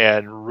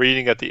and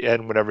reading at the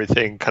end when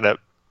everything kind of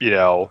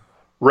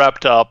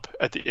wrapped up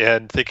at the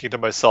end, thinking to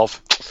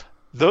myself,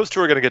 those two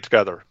are going to get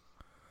together.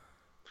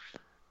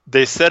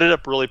 They set it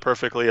up really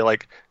perfectly.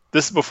 Like,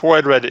 this is before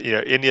I'd read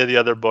any of the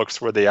other books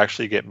where they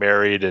actually get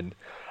married, and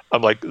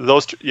I'm like,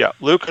 those two,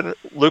 Luke and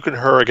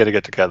her are going to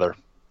get together.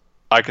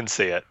 I can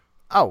see it.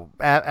 Oh,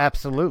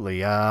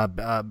 absolutely.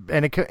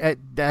 And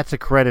that's a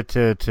credit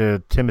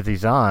to Timothy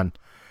Zahn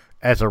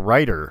as a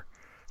writer,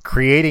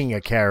 creating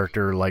a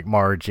character like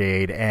Mara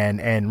Jade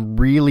and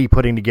really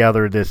putting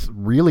together this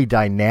really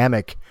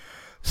dynamic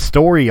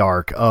story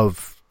arc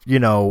of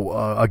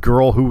a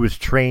girl who was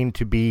trained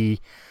to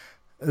be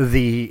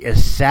the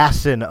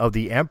assassin of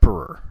the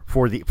Emperor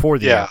for the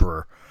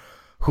Emperor,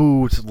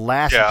 whose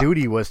last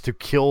duty was to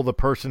kill the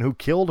person who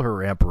killed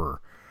her Emperor,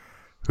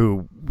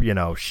 who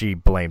she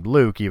blamed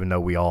Luke, even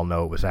though we all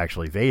know it was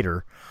actually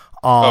Vader.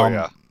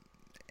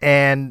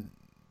 And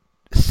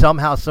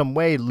somehow, some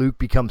way, Luke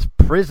becomes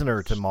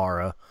prisoner to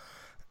Mara,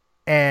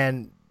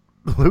 and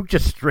Luke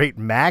just straight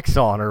max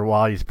on her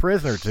while he's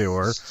prisoner to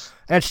her,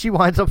 and she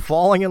winds up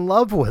falling in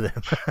love with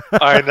him.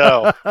 I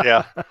know,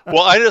 yeah.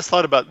 Well, I just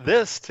thought about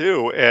this,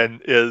 too,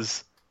 and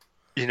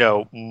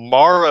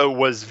Mara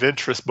was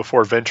Ventress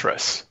before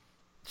Ventress.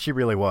 She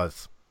really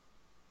was.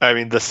 I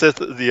mean, the Sith,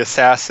 the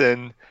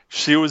assassin,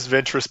 she was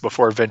Ventress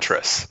before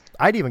Ventress.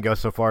 I'd even go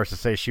so far as to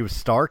say she was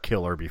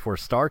Starkiller before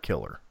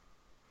Starkiller.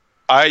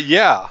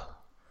 Yeah.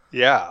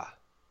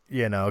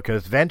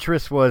 Because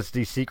Ventress was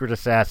the secret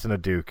assassin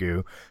of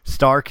Dooku.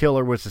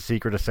 Starkiller was the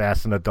secret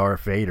assassin of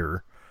Darth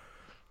Vader.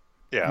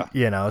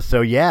 Yeah.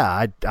 So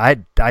yeah,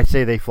 I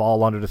say they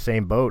fall under the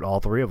same boat, all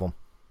three of them.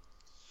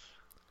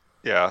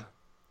 Yeah.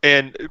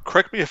 And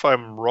correct me if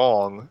I'm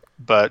wrong,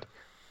 but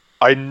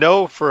I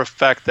know for a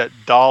fact that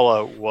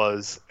Dala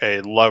was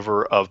a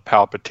lover of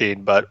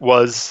Palpatine, but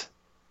was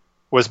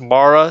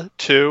Mara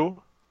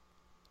too?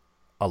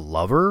 A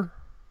lover?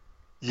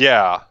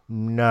 Yeah.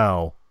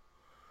 No.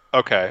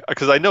 Okay,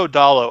 because I know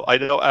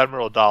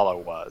Admiral Dala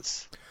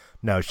was.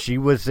 No, she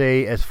was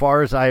as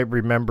far as I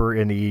remember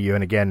in the EU,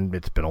 and again,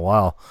 it's been a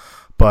while,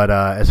 but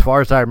as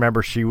far as I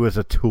remember, she was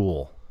a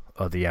tool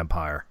of the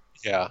Empire.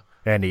 Yeah.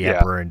 And the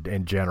Emperor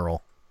in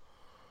general.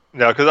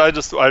 No, because I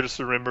just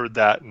remembered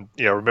that, and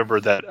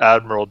that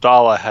Admiral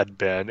Dala had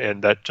been,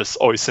 and that just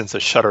always sends a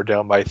shudder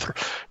down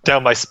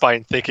my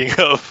spine thinking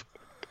of.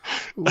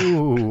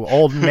 Ooh,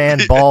 old man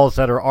balls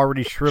that are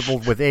already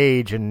shriveled with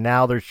age, and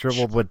now they're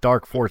shriveled with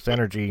dark force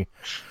energy.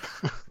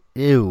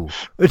 Ew.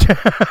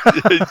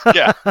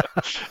 Yeah.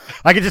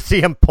 I could just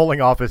see him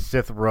pulling off his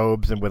Sith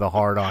robes and with a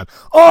hard on.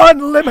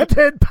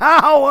 Unlimited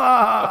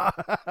power!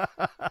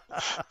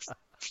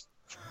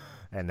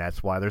 And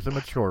that's why there's a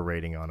mature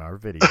rating on our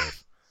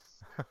videos.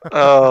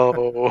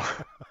 Oh.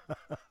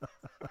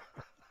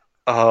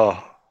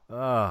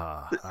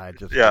 I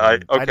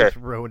just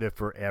ruined it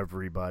for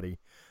everybody.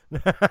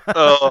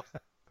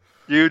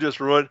 You just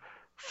ruined.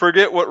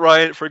 Forget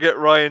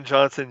Ryan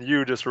Johnson.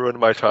 You just ruined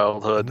my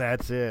childhood.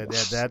 That's it.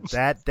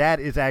 Yeah, that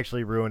is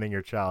actually ruining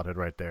your childhood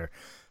right there.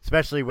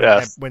 Especially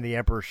when the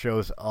Emperor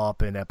shows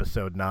up in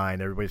Episode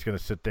 9, everybody's going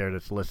to sit there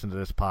to listen to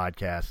this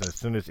podcast, and as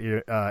soon as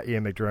Ian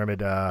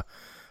McDermott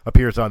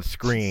appears on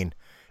screen,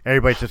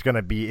 everybody's just going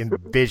to be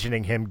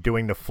envisioning him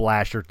doing the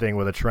Flasher thing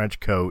with a trench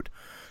coat,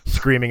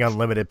 screaming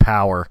unlimited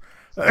power.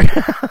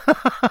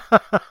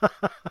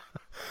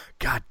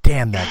 God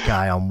damn that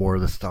guy on War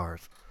of the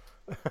Stars.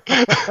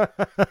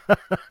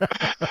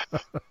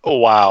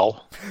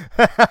 Wow.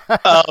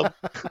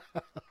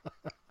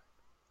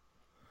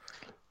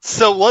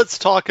 So let's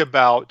talk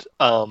about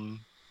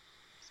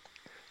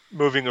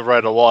moving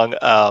right along.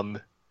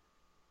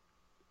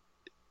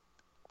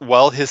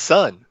 His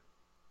son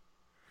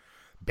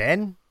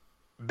Ben,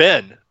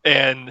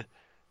 and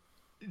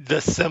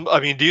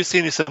do you see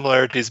any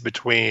similarities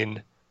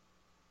between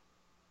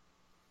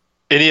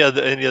any of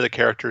the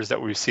characters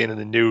that we've seen in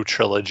the new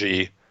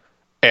trilogy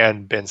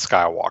and Ben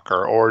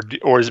Skywalker,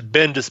 or is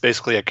Ben just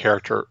basically a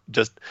character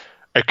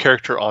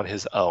on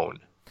his own?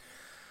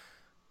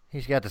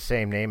 He's got the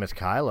same name as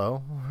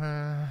Kylo.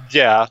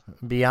 Yeah.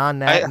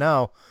 Beyond that,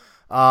 no.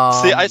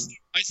 I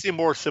see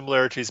more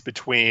similarities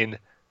between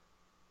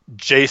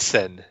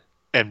Jason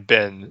and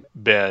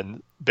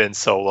Ben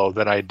Solo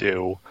than I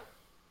do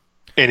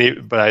Ben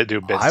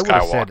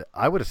Skywalker.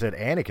 I would have said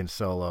Anakin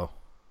Solo.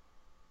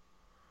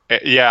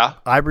 Yeah.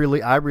 I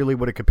really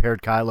would have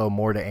compared Kylo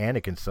more to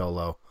Anakin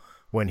Solo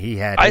when he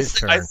had his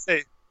turn.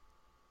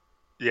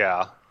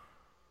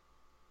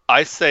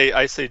 I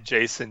say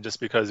Jason just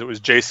because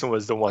Jason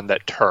was the one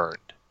that turned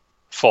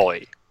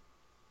fully.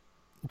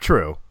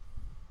 True.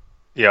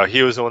 Yeah,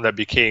 he was the one that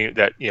became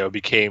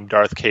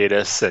Darth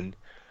Caedus, and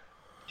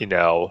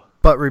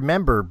But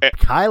remember,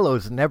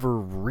 Kylo's never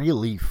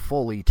really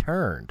fully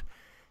turned.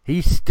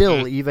 He's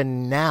still,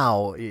 even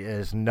now,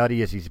 as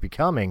nutty as he's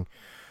becoming,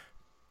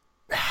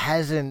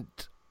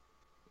 hasn't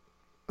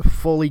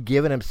fully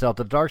given himself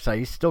to the dark side.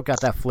 He's still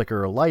got that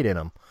flicker of light in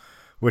him,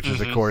 which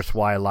is, of course,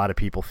 why a lot of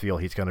people feel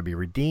he's going to be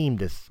redeemed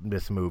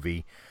this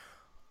movie.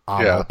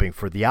 I'm hoping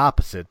for the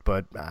opposite,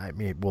 but I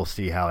mean, we'll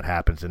see how it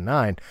happens in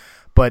 9.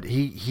 But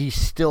he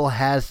still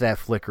has that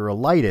flicker of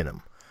light in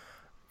him.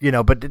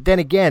 But then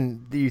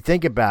again, you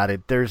think about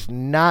it, there's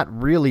not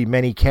really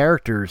many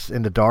characters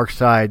in the dark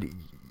side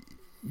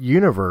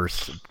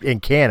universe in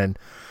canon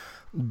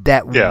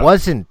that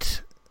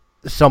wasn't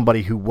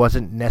somebody who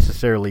wasn't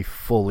necessarily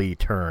fully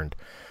turned.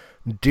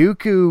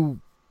 Dooku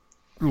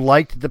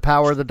liked the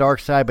power of the dark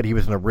side, but he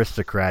was an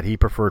aristocrat. He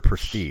preferred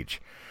prestige.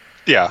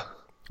 Yeah.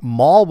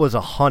 Maul was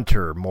a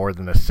hunter more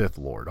than a Sith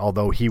Lord,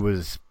 although he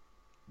was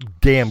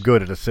damn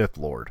good at a Sith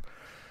Lord.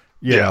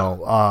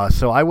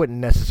 So I wouldn't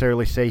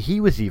necessarily say he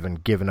was even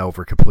given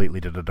over completely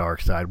to the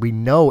dark side. We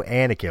know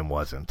Anakin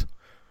wasn't,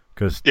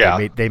 because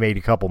they made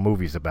a couple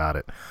movies about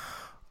it.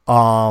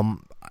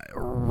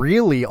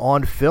 Really,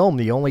 on film,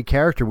 the only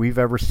character we've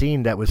ever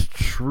seen that was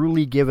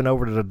truly given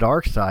over to the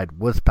dark side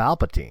was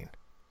Palpatine.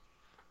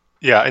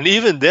 Yeah, and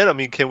even then,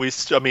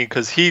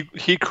 because he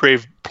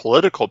craved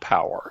political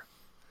power.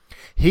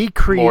 He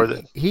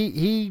craved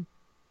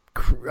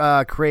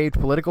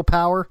political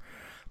power,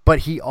 but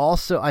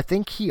I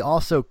think he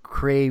also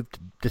craved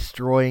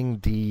destroying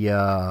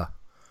the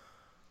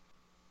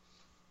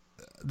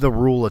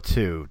rule of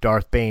two,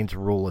 Darth Bane's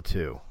rule of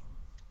two.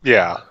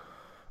 Yeah.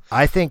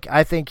 I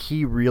think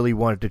he really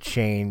wanted to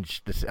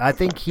change this. I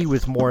think he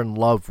was more in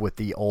love with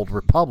the old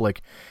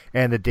Republic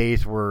and the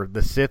days where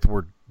the Sith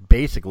were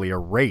basically a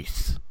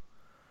race.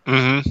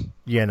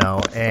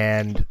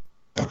 And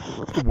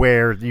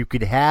where you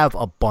could have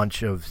a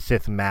bunch of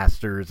Sith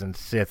masters and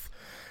Sith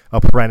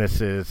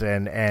apprentices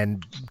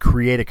and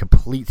create a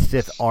complete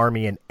Sith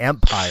army and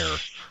empire.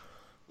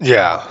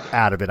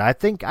 Out of it. I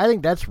think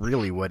that's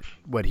really what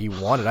he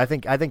wanted. I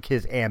think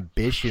his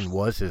ambition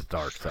was his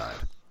dark side.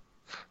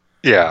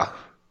 Yeah.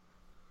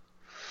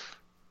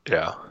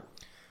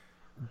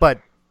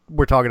 But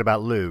we're talking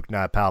about Luke,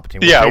 not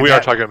Palpatine. We are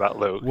talking about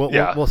Luke.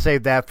 We'll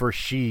save that for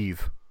Sheev.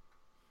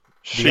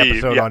 The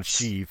episode on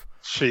Sheev.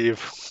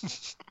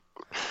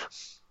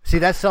 See,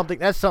 that's something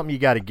you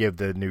got to give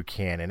the new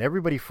canon.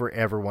 Everybody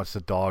forever wants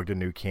to dog the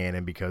new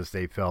canon because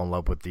they fell in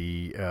love with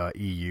the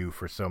EU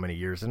for so many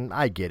years, and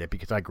I get it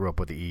because I grew up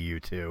with the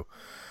EU too.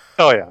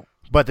 Oh yeah.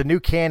 But the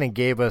new canon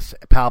gave us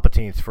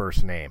Palpatine's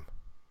first name.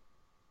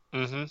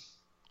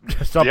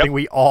 Something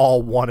we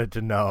all wanted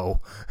to know.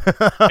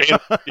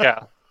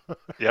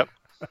 Yep.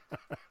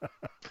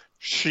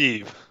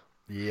 Sheev.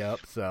 Yep.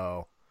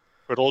 So.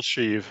 Good old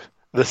Sheev.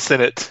 The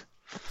Senate.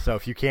 So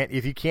if you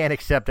can't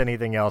accept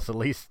anything else, at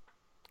least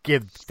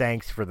give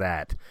thanks for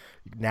that.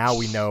 Now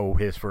we know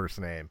his first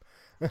name.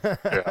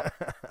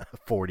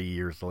 40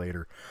 years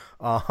later.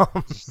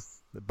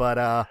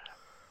 But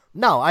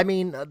no, I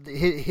mean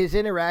his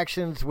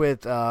interactions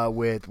with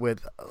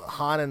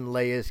Han and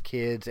Leia's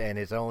kids and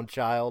his own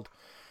child,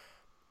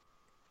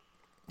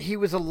 he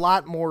was a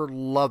lot more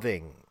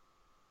loving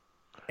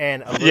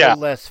and a little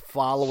less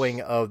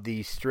following of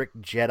the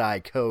strict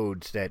Jedi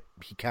codes that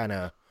he kind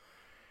of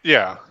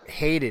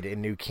hated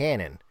in new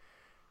canon.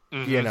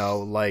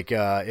 Like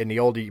in the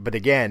old, but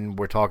again,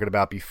 we're talking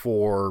about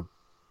before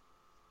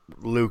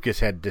Lucas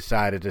had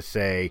decided to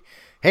say,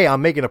 hey,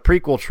 I'm making a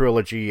prequel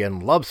trilogy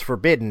and love's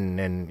forbidden.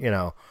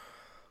 And,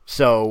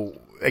 so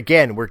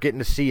again, we're getting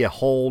to see a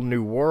whole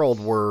new world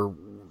where,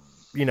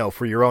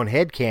 for your own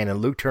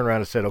headcanon, Luke turned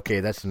around and said, okay,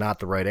 that's not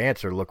the right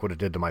answer. Look what it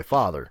did to my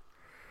father.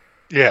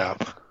 Yeah.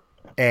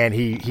 And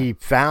he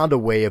found a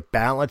way of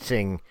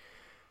balancing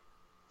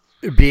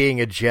being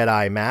a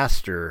Jedi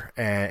master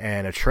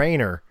and a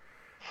trainer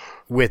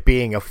with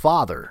being a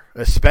father,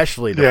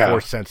 especially to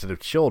Force-sensitive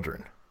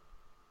children.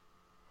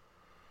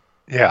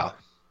 Yeah.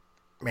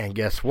 And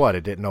guess what?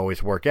 It didn't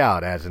always work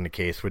out, as in the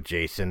case with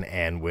Jason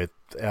and with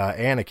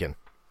Anakin.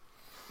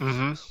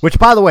 Which,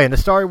 by the way, in the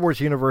Star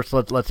Wars universe,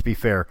 let's be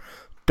fair,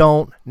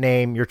 don't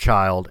name your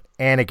child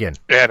Anakin.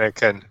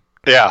 Anakin.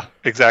 Yeah,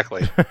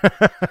 exactly.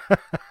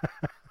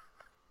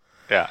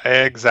 Yeah,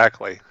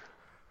 exactly.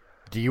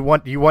 Do you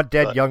want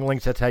dead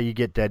younglings? That's how you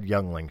get dead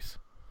younglings.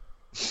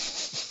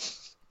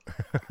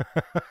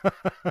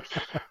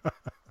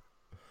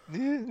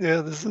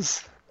 Yeah, this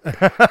is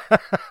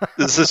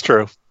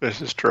true.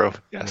 This is true.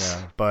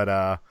 Yes.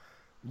 Yeah,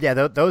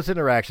 but those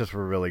interactions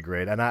were really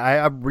great, and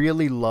I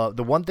really love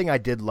the one thing I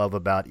did love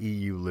about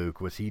EU Luke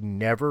was he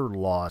never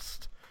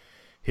lost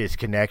his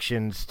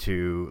connections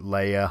to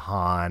Leia,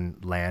 Han,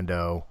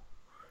 Lando,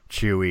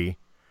 Chewie.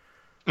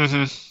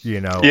 Mm-hmm.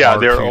 You know, yeah,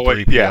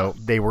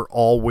 they were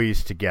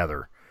always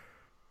together,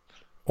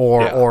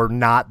 or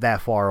not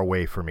that far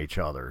away from each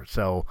other.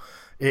 So,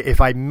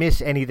 if I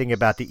miss anything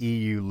about the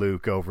EU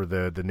Luke over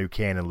the new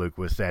canon Luke,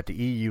 was that the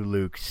EU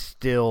Luke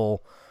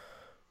still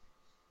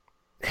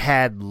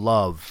had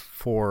love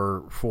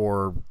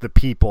for the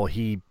people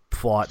he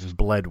fought and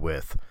bled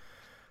with.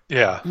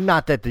 Yeah.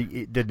 Not that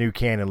the new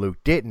canon Luke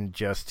didn't,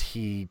 just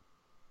he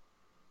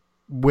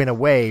went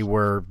away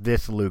where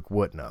this Luke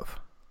wouldn't have.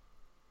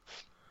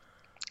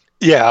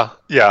 Yeah,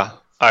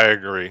 I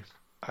agree.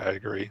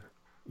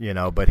 You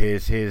know, but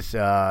his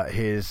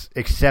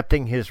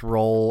accepting his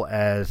role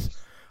as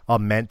a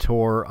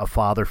mentor, a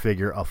father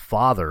figure, a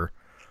father,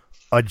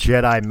 a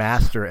Jedi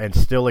master, and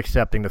still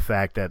accepting the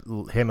fact that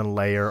him and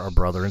Leia are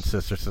brother and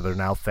sister, so they're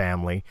now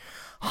family.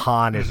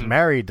 Han is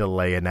married to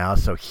Leia now,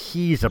 so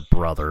he's a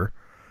brother.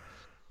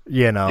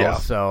 You know,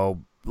 so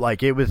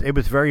like it was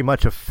very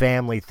much a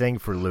family thing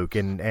for Luke,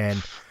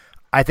 and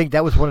I think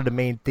that was one of the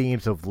main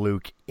themes of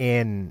Luke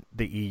in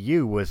the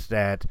EU was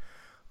that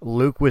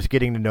Luke was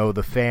getting to know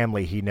the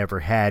family he never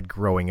had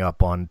growing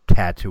up on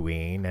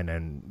Tatooine,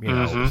 and you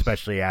know,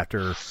 especially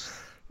after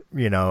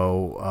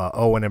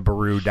Owen and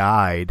Beru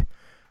died,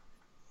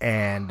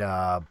 and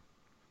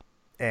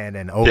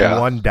then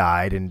Obi-Wan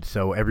died, and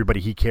so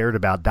everybody he cared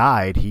about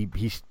died.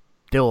 He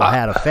still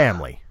had a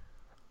family.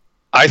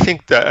 I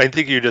think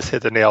you just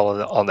hit the nail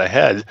on the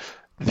head.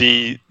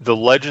 The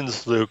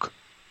Legends Luke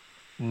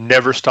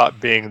never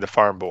stopped being the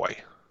farm boy.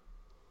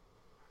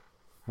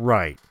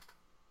 Right.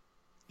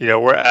 You know,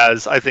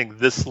 whereas I think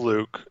this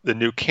Luke, the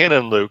new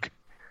canon Luke,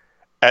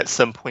 at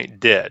some point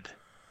did.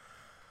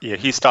 You know,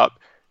 he stopped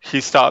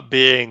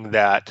being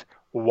that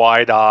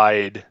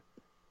wide-eyed,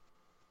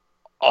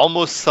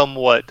 almost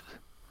somewhat,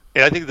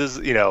 and I think this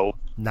is,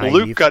 naive.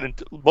 Luke got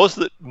into most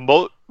of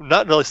the,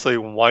 not necessarily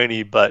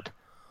whiny, but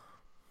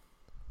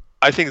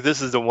I think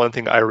this is the one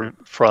thing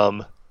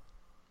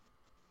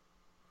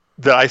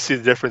that I see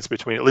the difference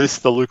between at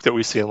least the Luke that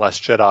we see in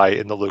Last Jedi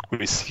and the Luke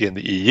we see in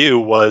the EU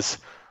was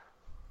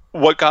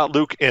what got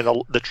Luke in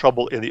the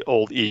trouble in the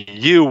old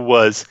EU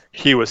was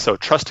he was so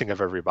trusting of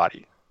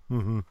everybody.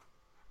 Mm-hmm.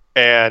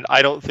 And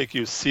I don't think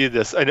you see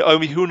this. I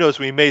mean, who knows?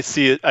 We may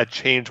see a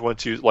change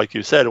once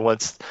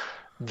once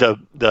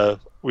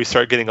we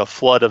start getting a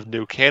flood of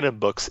new canon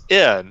books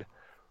in.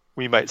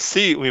 We might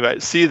see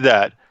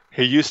that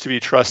he used to be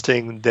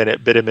trusting, then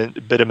it bit him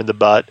in the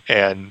butt,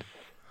 and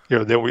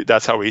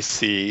that's how we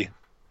see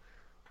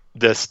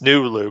this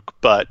new Luke.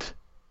 But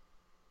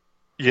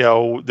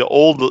the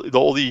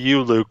old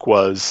EU Luke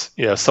was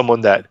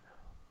someone that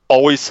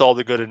always saw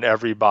the good in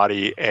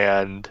everybody,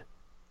 and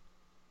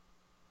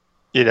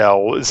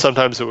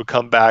sometimes it would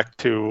come back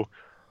to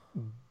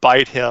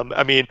bite him.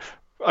 I mean,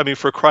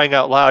 for crying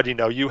out loud,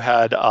 you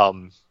had I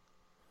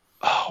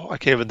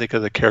can't even think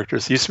of the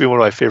characters. It used to be one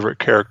of my favorite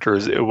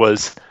characters. It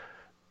was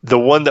the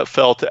one that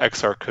fell to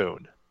Exar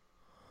Kun.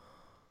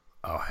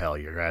 Oh hell,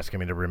 you're asking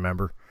me to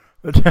remember.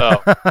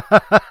 Oh.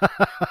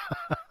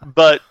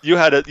 But you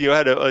had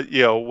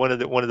one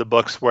of the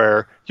books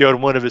where you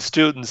had one of his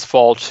students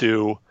fall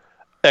to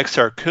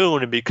Exar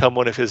Kun and become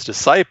one of his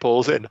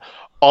disciples and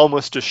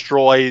almost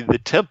destroy the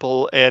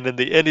temple, and in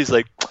the end he's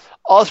like,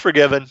 all's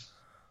forgiven.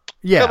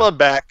 Yeah. Come on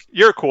back.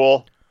 You're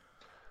cool.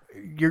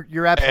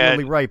 You're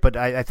absolutely right, but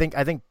I think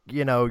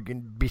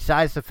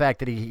besides the fact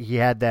that he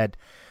had that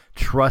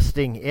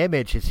trusting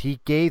image, is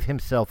he gave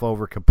himself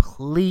over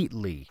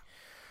completely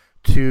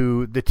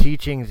to the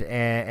teachings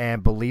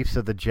and beliefs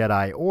of the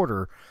Jedi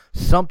Order,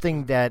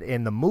 something that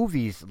in the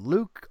movies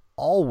Luke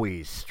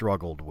always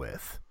struggled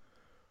with.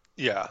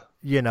 Yeah.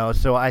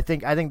 So I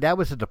think that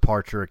was a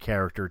departure of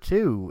character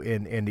too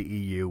in the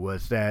EU,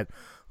 was that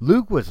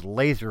Luke was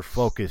laser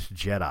focused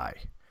Jedi.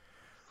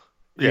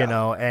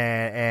 Yeah.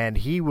 And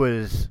he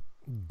was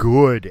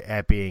good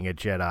at being a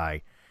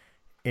Jedi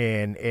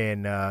in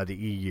the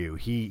EU.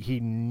 He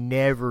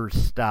never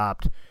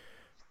stopped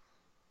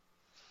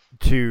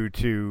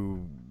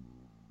to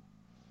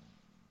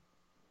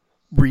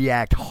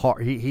react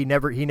hard. He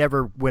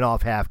never went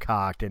off half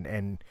cocked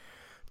and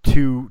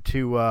too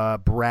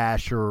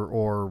brash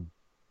or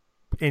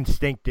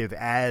instinctive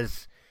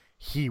as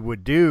he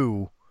would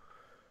do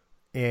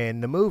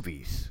in the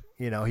movies.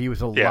 He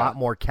was a lot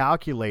more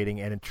calculating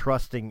and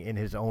trusting in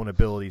his own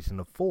abilities in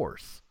the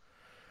Force.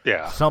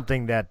 Yeah.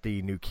 Something that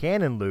the new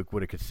canon Luke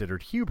would have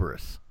considered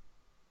hubris.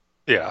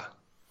 Yeah.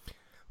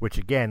 which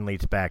again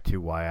leads back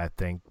to why I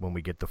think when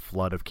we get the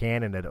flood of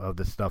canon of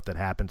the stuff that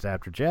happens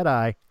after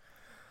Jedi,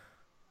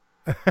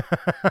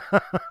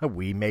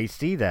 we may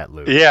see that,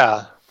 Luke.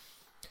 Yeah.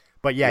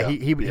 But yeah,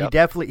 he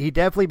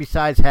definitely,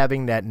 besides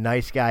having that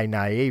nice guy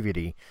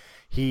naivety,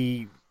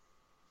 he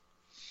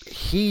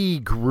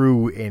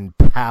grew in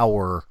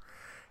power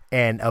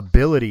and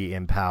ability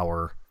in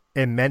power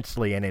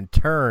immensely, and in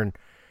turn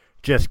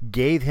just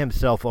gave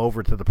himself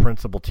over to the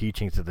principal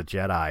teachings of the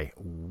Jedi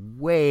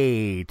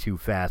way too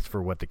fast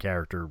for what the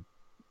character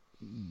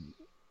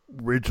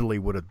originally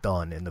would have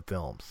done in the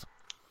films.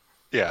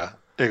 Yeah,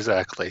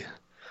 exactly.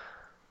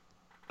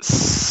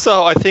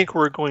 So I think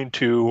we're going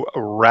to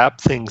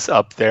wrap things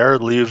up there,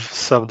 leave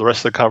some of the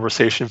rest of the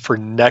conversation for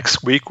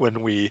next week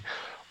when we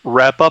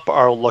wrap up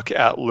our look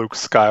at Luke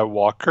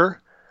Skywalker.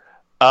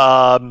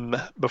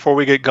 Before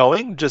we get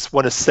going, just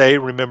want to say,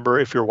 remember,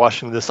 if you're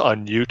watching this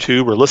on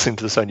YouTube or listening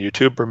to this on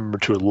YouTube, remember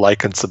to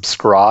like and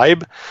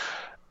subscribe.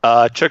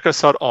 Check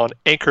us out on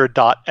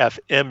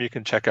anchor.fm. You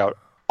can check out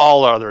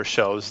all our other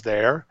shows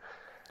there.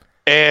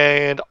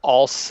 And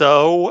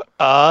also,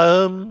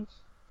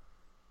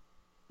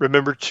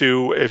 remember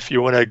to, if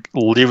you want to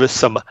leave us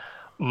some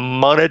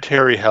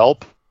monetary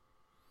help,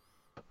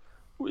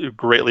 we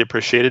greatly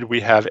appreciated. We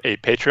have a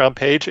Patreon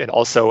page, and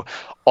also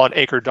on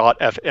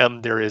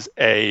anchor.fm there is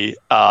a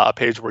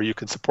page where you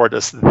can support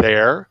us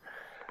there.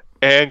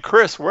 And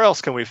Chris, where else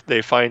can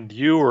they find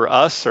you or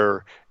us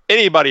or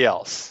anybody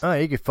else?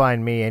 You can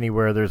find me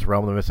anywhere there's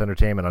Realm of the Mist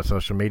Entertainment on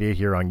social media,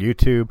 here on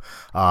YouTube.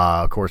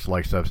 Of course,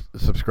 like,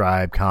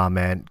 subscribe,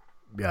 comment,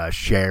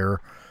 share.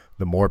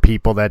 The more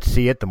people that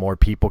see it, the more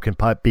people can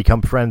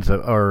become friends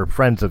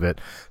of it.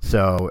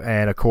 So,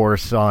 and of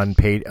course on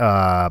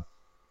PayPal,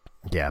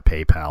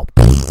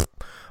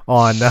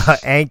 on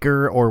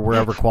Anchor or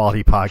wherever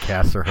quality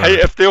podcasts are heard. Hey,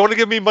 if they want to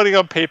give me money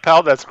on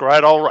PayPal, that's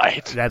quite all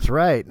right. That's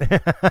right.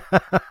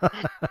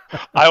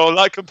 I will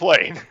not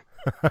complain.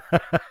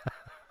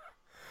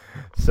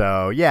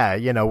 So,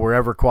 yeah,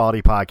 wherever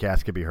quality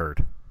podcasts can be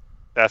heard.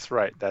 That's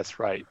right.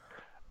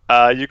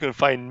 You can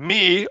find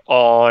me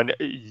on,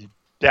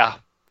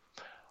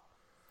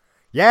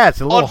 Yeah,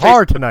 it's a little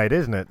hard tonight,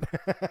 isn't it?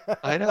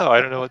 I know. I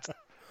don't know.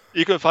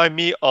 You can find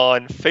me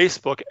on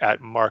Facebook at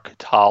Mark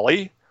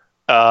Tolley,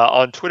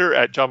 on Twitter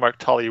at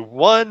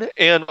JohnMarkTolley1,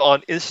 and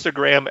on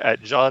Instagram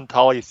at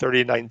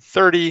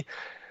JohnTolley3930.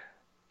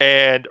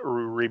 And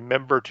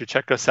remember to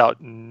check us out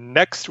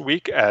next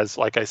week as,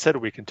 like I said,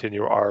 we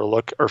continue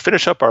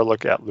finish up our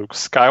look at Luke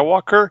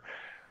Skywalker.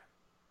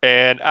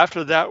 And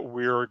after that,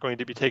 we're going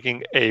to be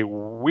taking a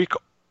week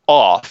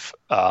off.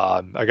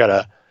 I got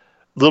a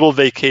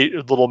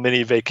little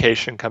mini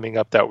vacation coming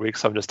up that week,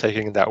 so I'm just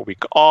taking that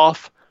week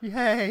off.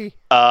 Yay!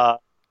 I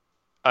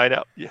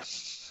know.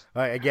 Yes.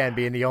 Again,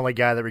 being the only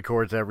guy that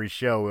records every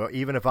show,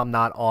 even if I'm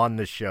not on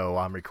the show,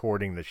 I'm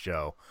recording the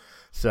show.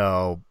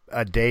 So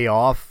a day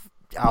off,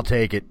 I'll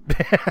take it.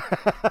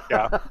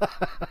 Yeah.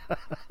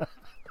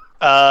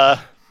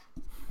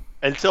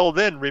 Until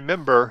then,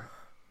 remember,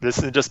 this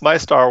isn't just my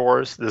Star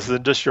Wars. This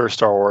isn't just your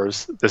Star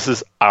Wars. This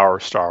is our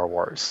Star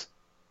Wars.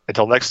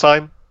 Until next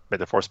time, may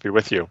the Force be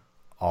with you.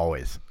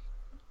 Always.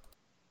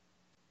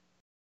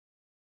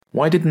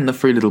 Why didn't the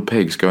Three Little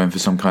Pigs go in for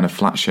some kind of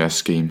flat share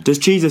scheme? Does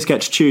Jesus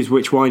get to choose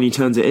which wine he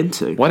turns it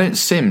into? Why don't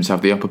Sims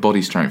have the upper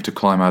body strength to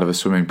climb out of a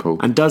swimming pool?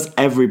 And does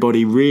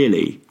everybody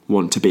really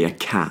want to be a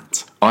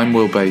cat? I'm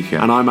Will Baker.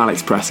 And I'm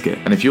Alex Prescott.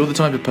 And if you're the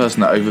type of person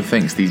that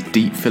overthinks these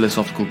deep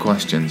philosophical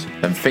questions,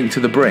 then Think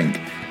to the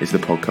Brink is the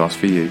podcast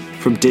for you.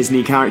 From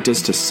Disney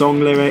characters to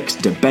song lyrics,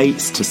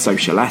 debates to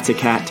social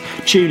etiquette,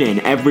 tune in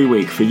every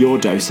week for your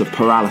dose of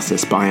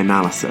paralysis by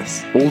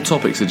analysis. All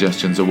topic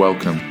suggestions are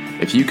welcome.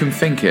 If you can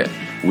think it,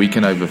 we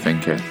can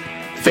overthink it.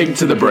 Think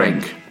to the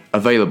Brink.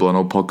 Available on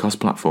all podcast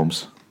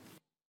platforms.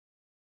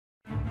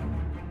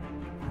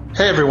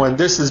 Hey everyone,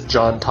 this is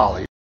John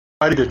Tolley.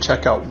 Ready to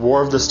check out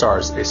War of the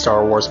Stars, a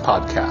Star Wars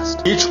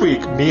podcast. Each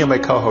week, me and my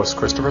co-host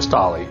Christopher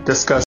Stolley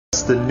discuss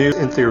the news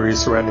and theories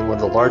surrounding one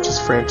of the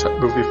largest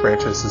movie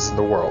franchises in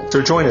the world.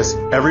 So join us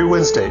every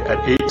Wednesday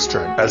at 8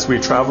 Eastern as we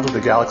travel to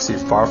the galaxy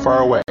far, far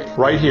away,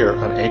 right here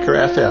on Anchor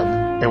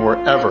FM and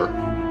wherever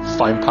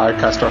fine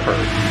podcasts are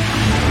heard.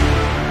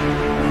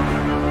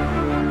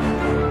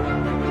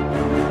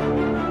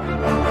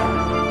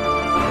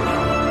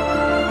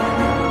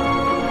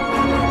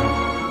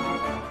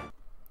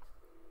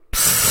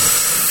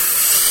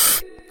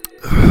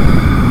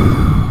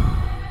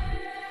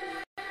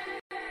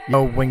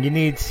 When you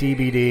need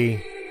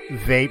CBD,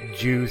 vape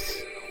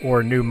juice,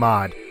 or new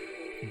mod,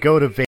 go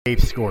to Vape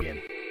Scorpion.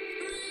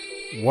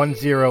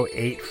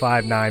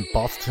 10859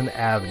 Boston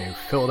Avenue,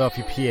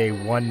 Philadelphia, PA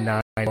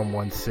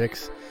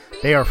 19116.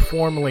 They are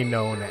formerly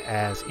known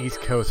as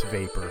East Coast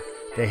Vapor.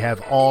 They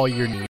have all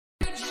your needs,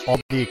 all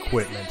the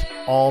equipment,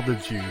 all the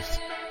juice.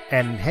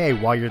 And hey,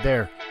 while you're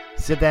there,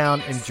 sit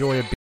down, enjoy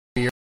a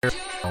beer,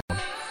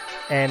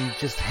 and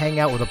just hang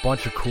out with a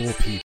bunch of cool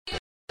people.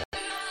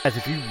 As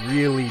if you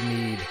really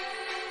need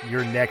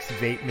your next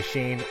vape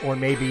machine, or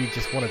maybe you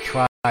just want to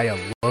try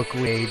a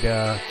locally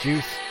made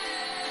juice,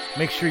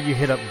 make sure you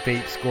hit up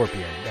Vape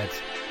Scorpion. That's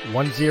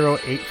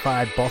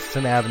 1085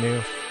 Boston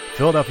Avenue,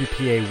 Philadelphia,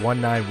 PA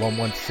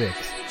 19116,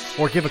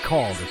 or give a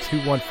call to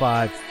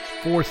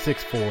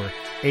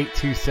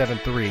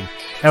 215-464-8273.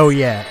 Oh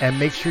yeah, and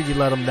make sure you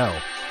let them know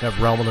that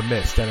Realm of the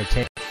Mist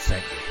Entertainment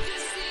sent you.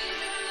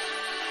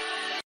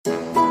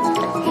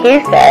 He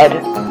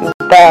said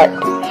that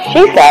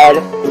she said,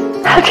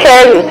 how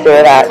dare you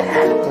say that?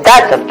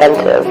 That's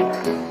offensive.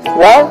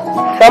 Well,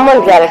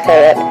 someone's gotta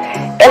say it.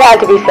 It had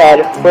to be said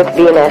with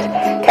Venus.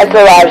 Catch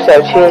the live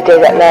show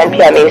Tuesdays at 9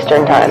 p.m.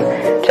 Eastern Time.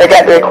 Check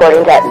out the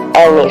recordings at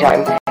any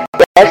time.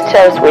 Guest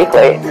shows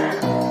weekly.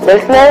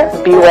 Listener,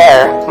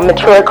 beware.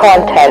 Mature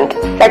content,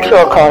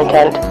 sexual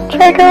content,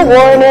 trigger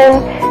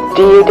warning.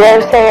 Do you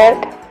dare say it?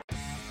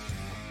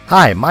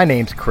 Hi, my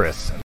name's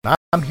Chris, and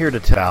I'm here to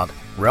tell about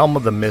Realm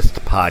of the Mist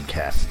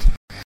podcast.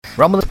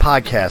 Realm of the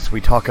podcast, we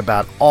talk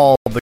about all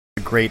the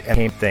great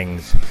entertainment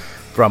things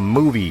from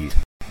movies,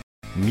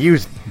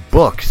 music,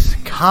 books,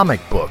 comic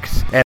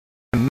books, and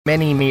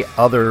many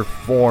other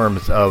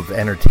forms of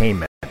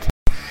entertainment, as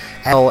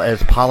well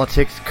as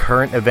politics,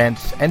 current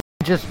events, and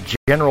just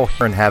general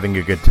humor and having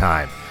a good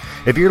time.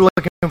 If you're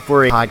looking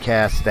for a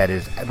podcast that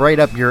is right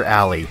up your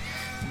alley,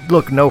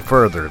 look no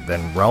further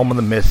than Realm of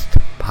the Mist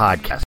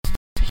podcast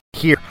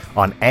here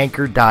on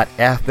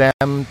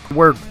Anchor.fm,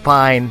 where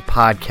fine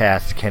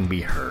podcasts can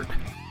be heard.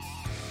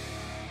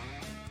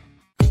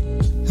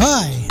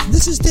 Hi,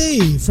 this is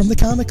Dave from the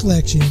Comic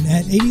Collection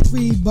at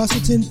 83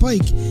 Bustleton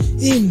Pike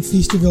in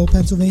Feasterville,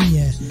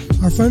 Pennsylvania.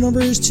 Our phone number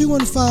is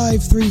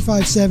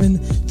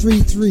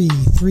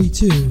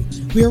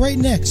 215-357-3332. We are right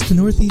next to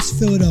Northeast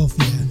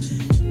Philadelphia.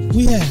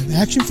 We have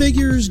action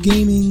figures,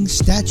 gaming,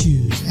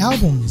 statues,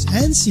 albums,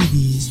 and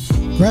CDs,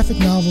 graphic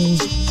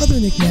novels, other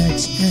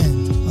knickknacks,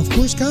 and, of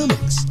course,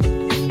 comics.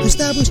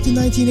 Established in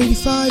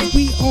 1985,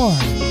 we are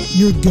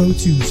your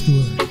go-to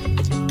store.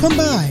 Come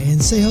by and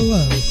say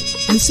hello,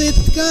 and say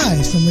that the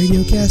guys from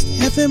Radiocast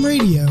FM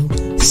Radio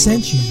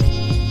sent you.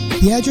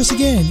 The address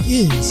again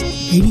is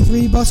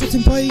 83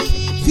 Bustleton Pike,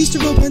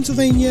 Feasterville,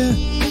 Pennsylvania,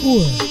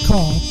 or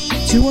call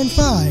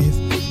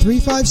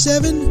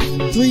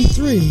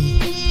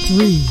 215-357-3332.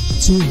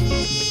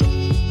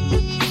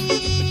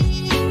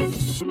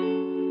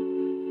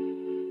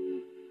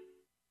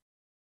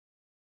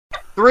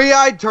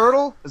 Three-eyed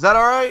turtle? Is that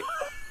alright?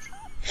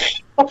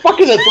 What the fuck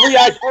is a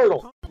three-eyed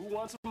turtle? Who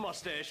wants a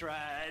mustache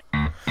ride?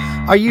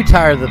 Are you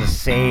tired of the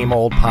same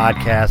old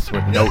podcasts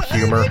with no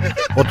humor?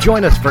 Well,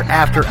 join us for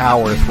After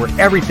Hours, where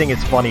everything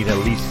is funny, at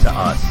least to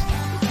us,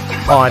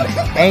 on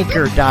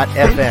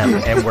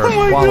Anchor.fm, and where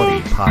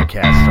quality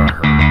podcasts are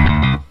heard.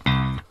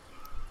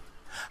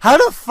 How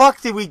the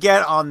fuck did we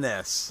get on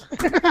this?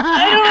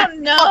 I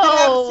don't know.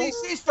 Fucking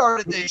FCC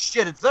started this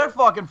shit. It's their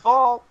fucking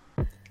fault.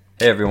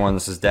 Hey everyone,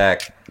 this is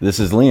Dak. This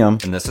is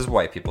Liam. And this is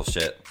White People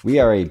Shit. We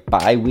are a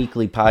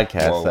bi-weekly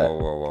podcast.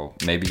 Whoa.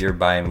 Maybe you're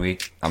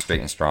bi-week. I'm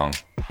straight and strong.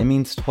 It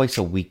means twice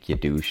a week, you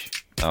douche.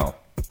 Oh.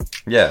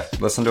 Yeah,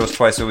 listen to us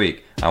twice a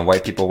week. On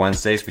White People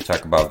Wednesdays, we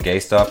talk about gay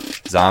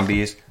stuff,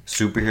 zombies,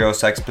 superhero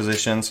sex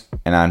positions.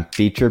 And on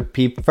Featured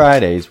Peep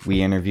Fridays,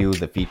 we interview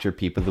the Featured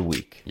Peep of the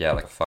Week. Yeah,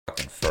 like a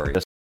fucking furry.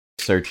 Just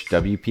search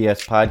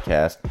WPS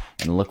Podcast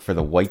and look for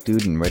the white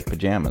dude in red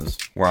pajamas.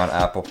 We're on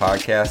Apple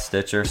Podcasts,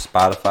 Stitcher,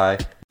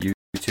 Spotify,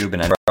 YouTube,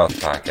 and anywhere else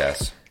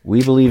podcasts.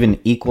 We believe in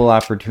equal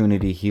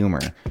opportunity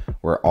humor,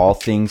 where all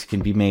things can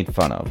be made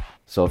fun of.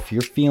 So if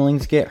your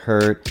feelings get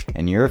hurt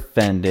and you're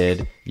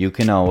offended, you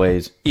can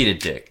always eat a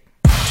dick.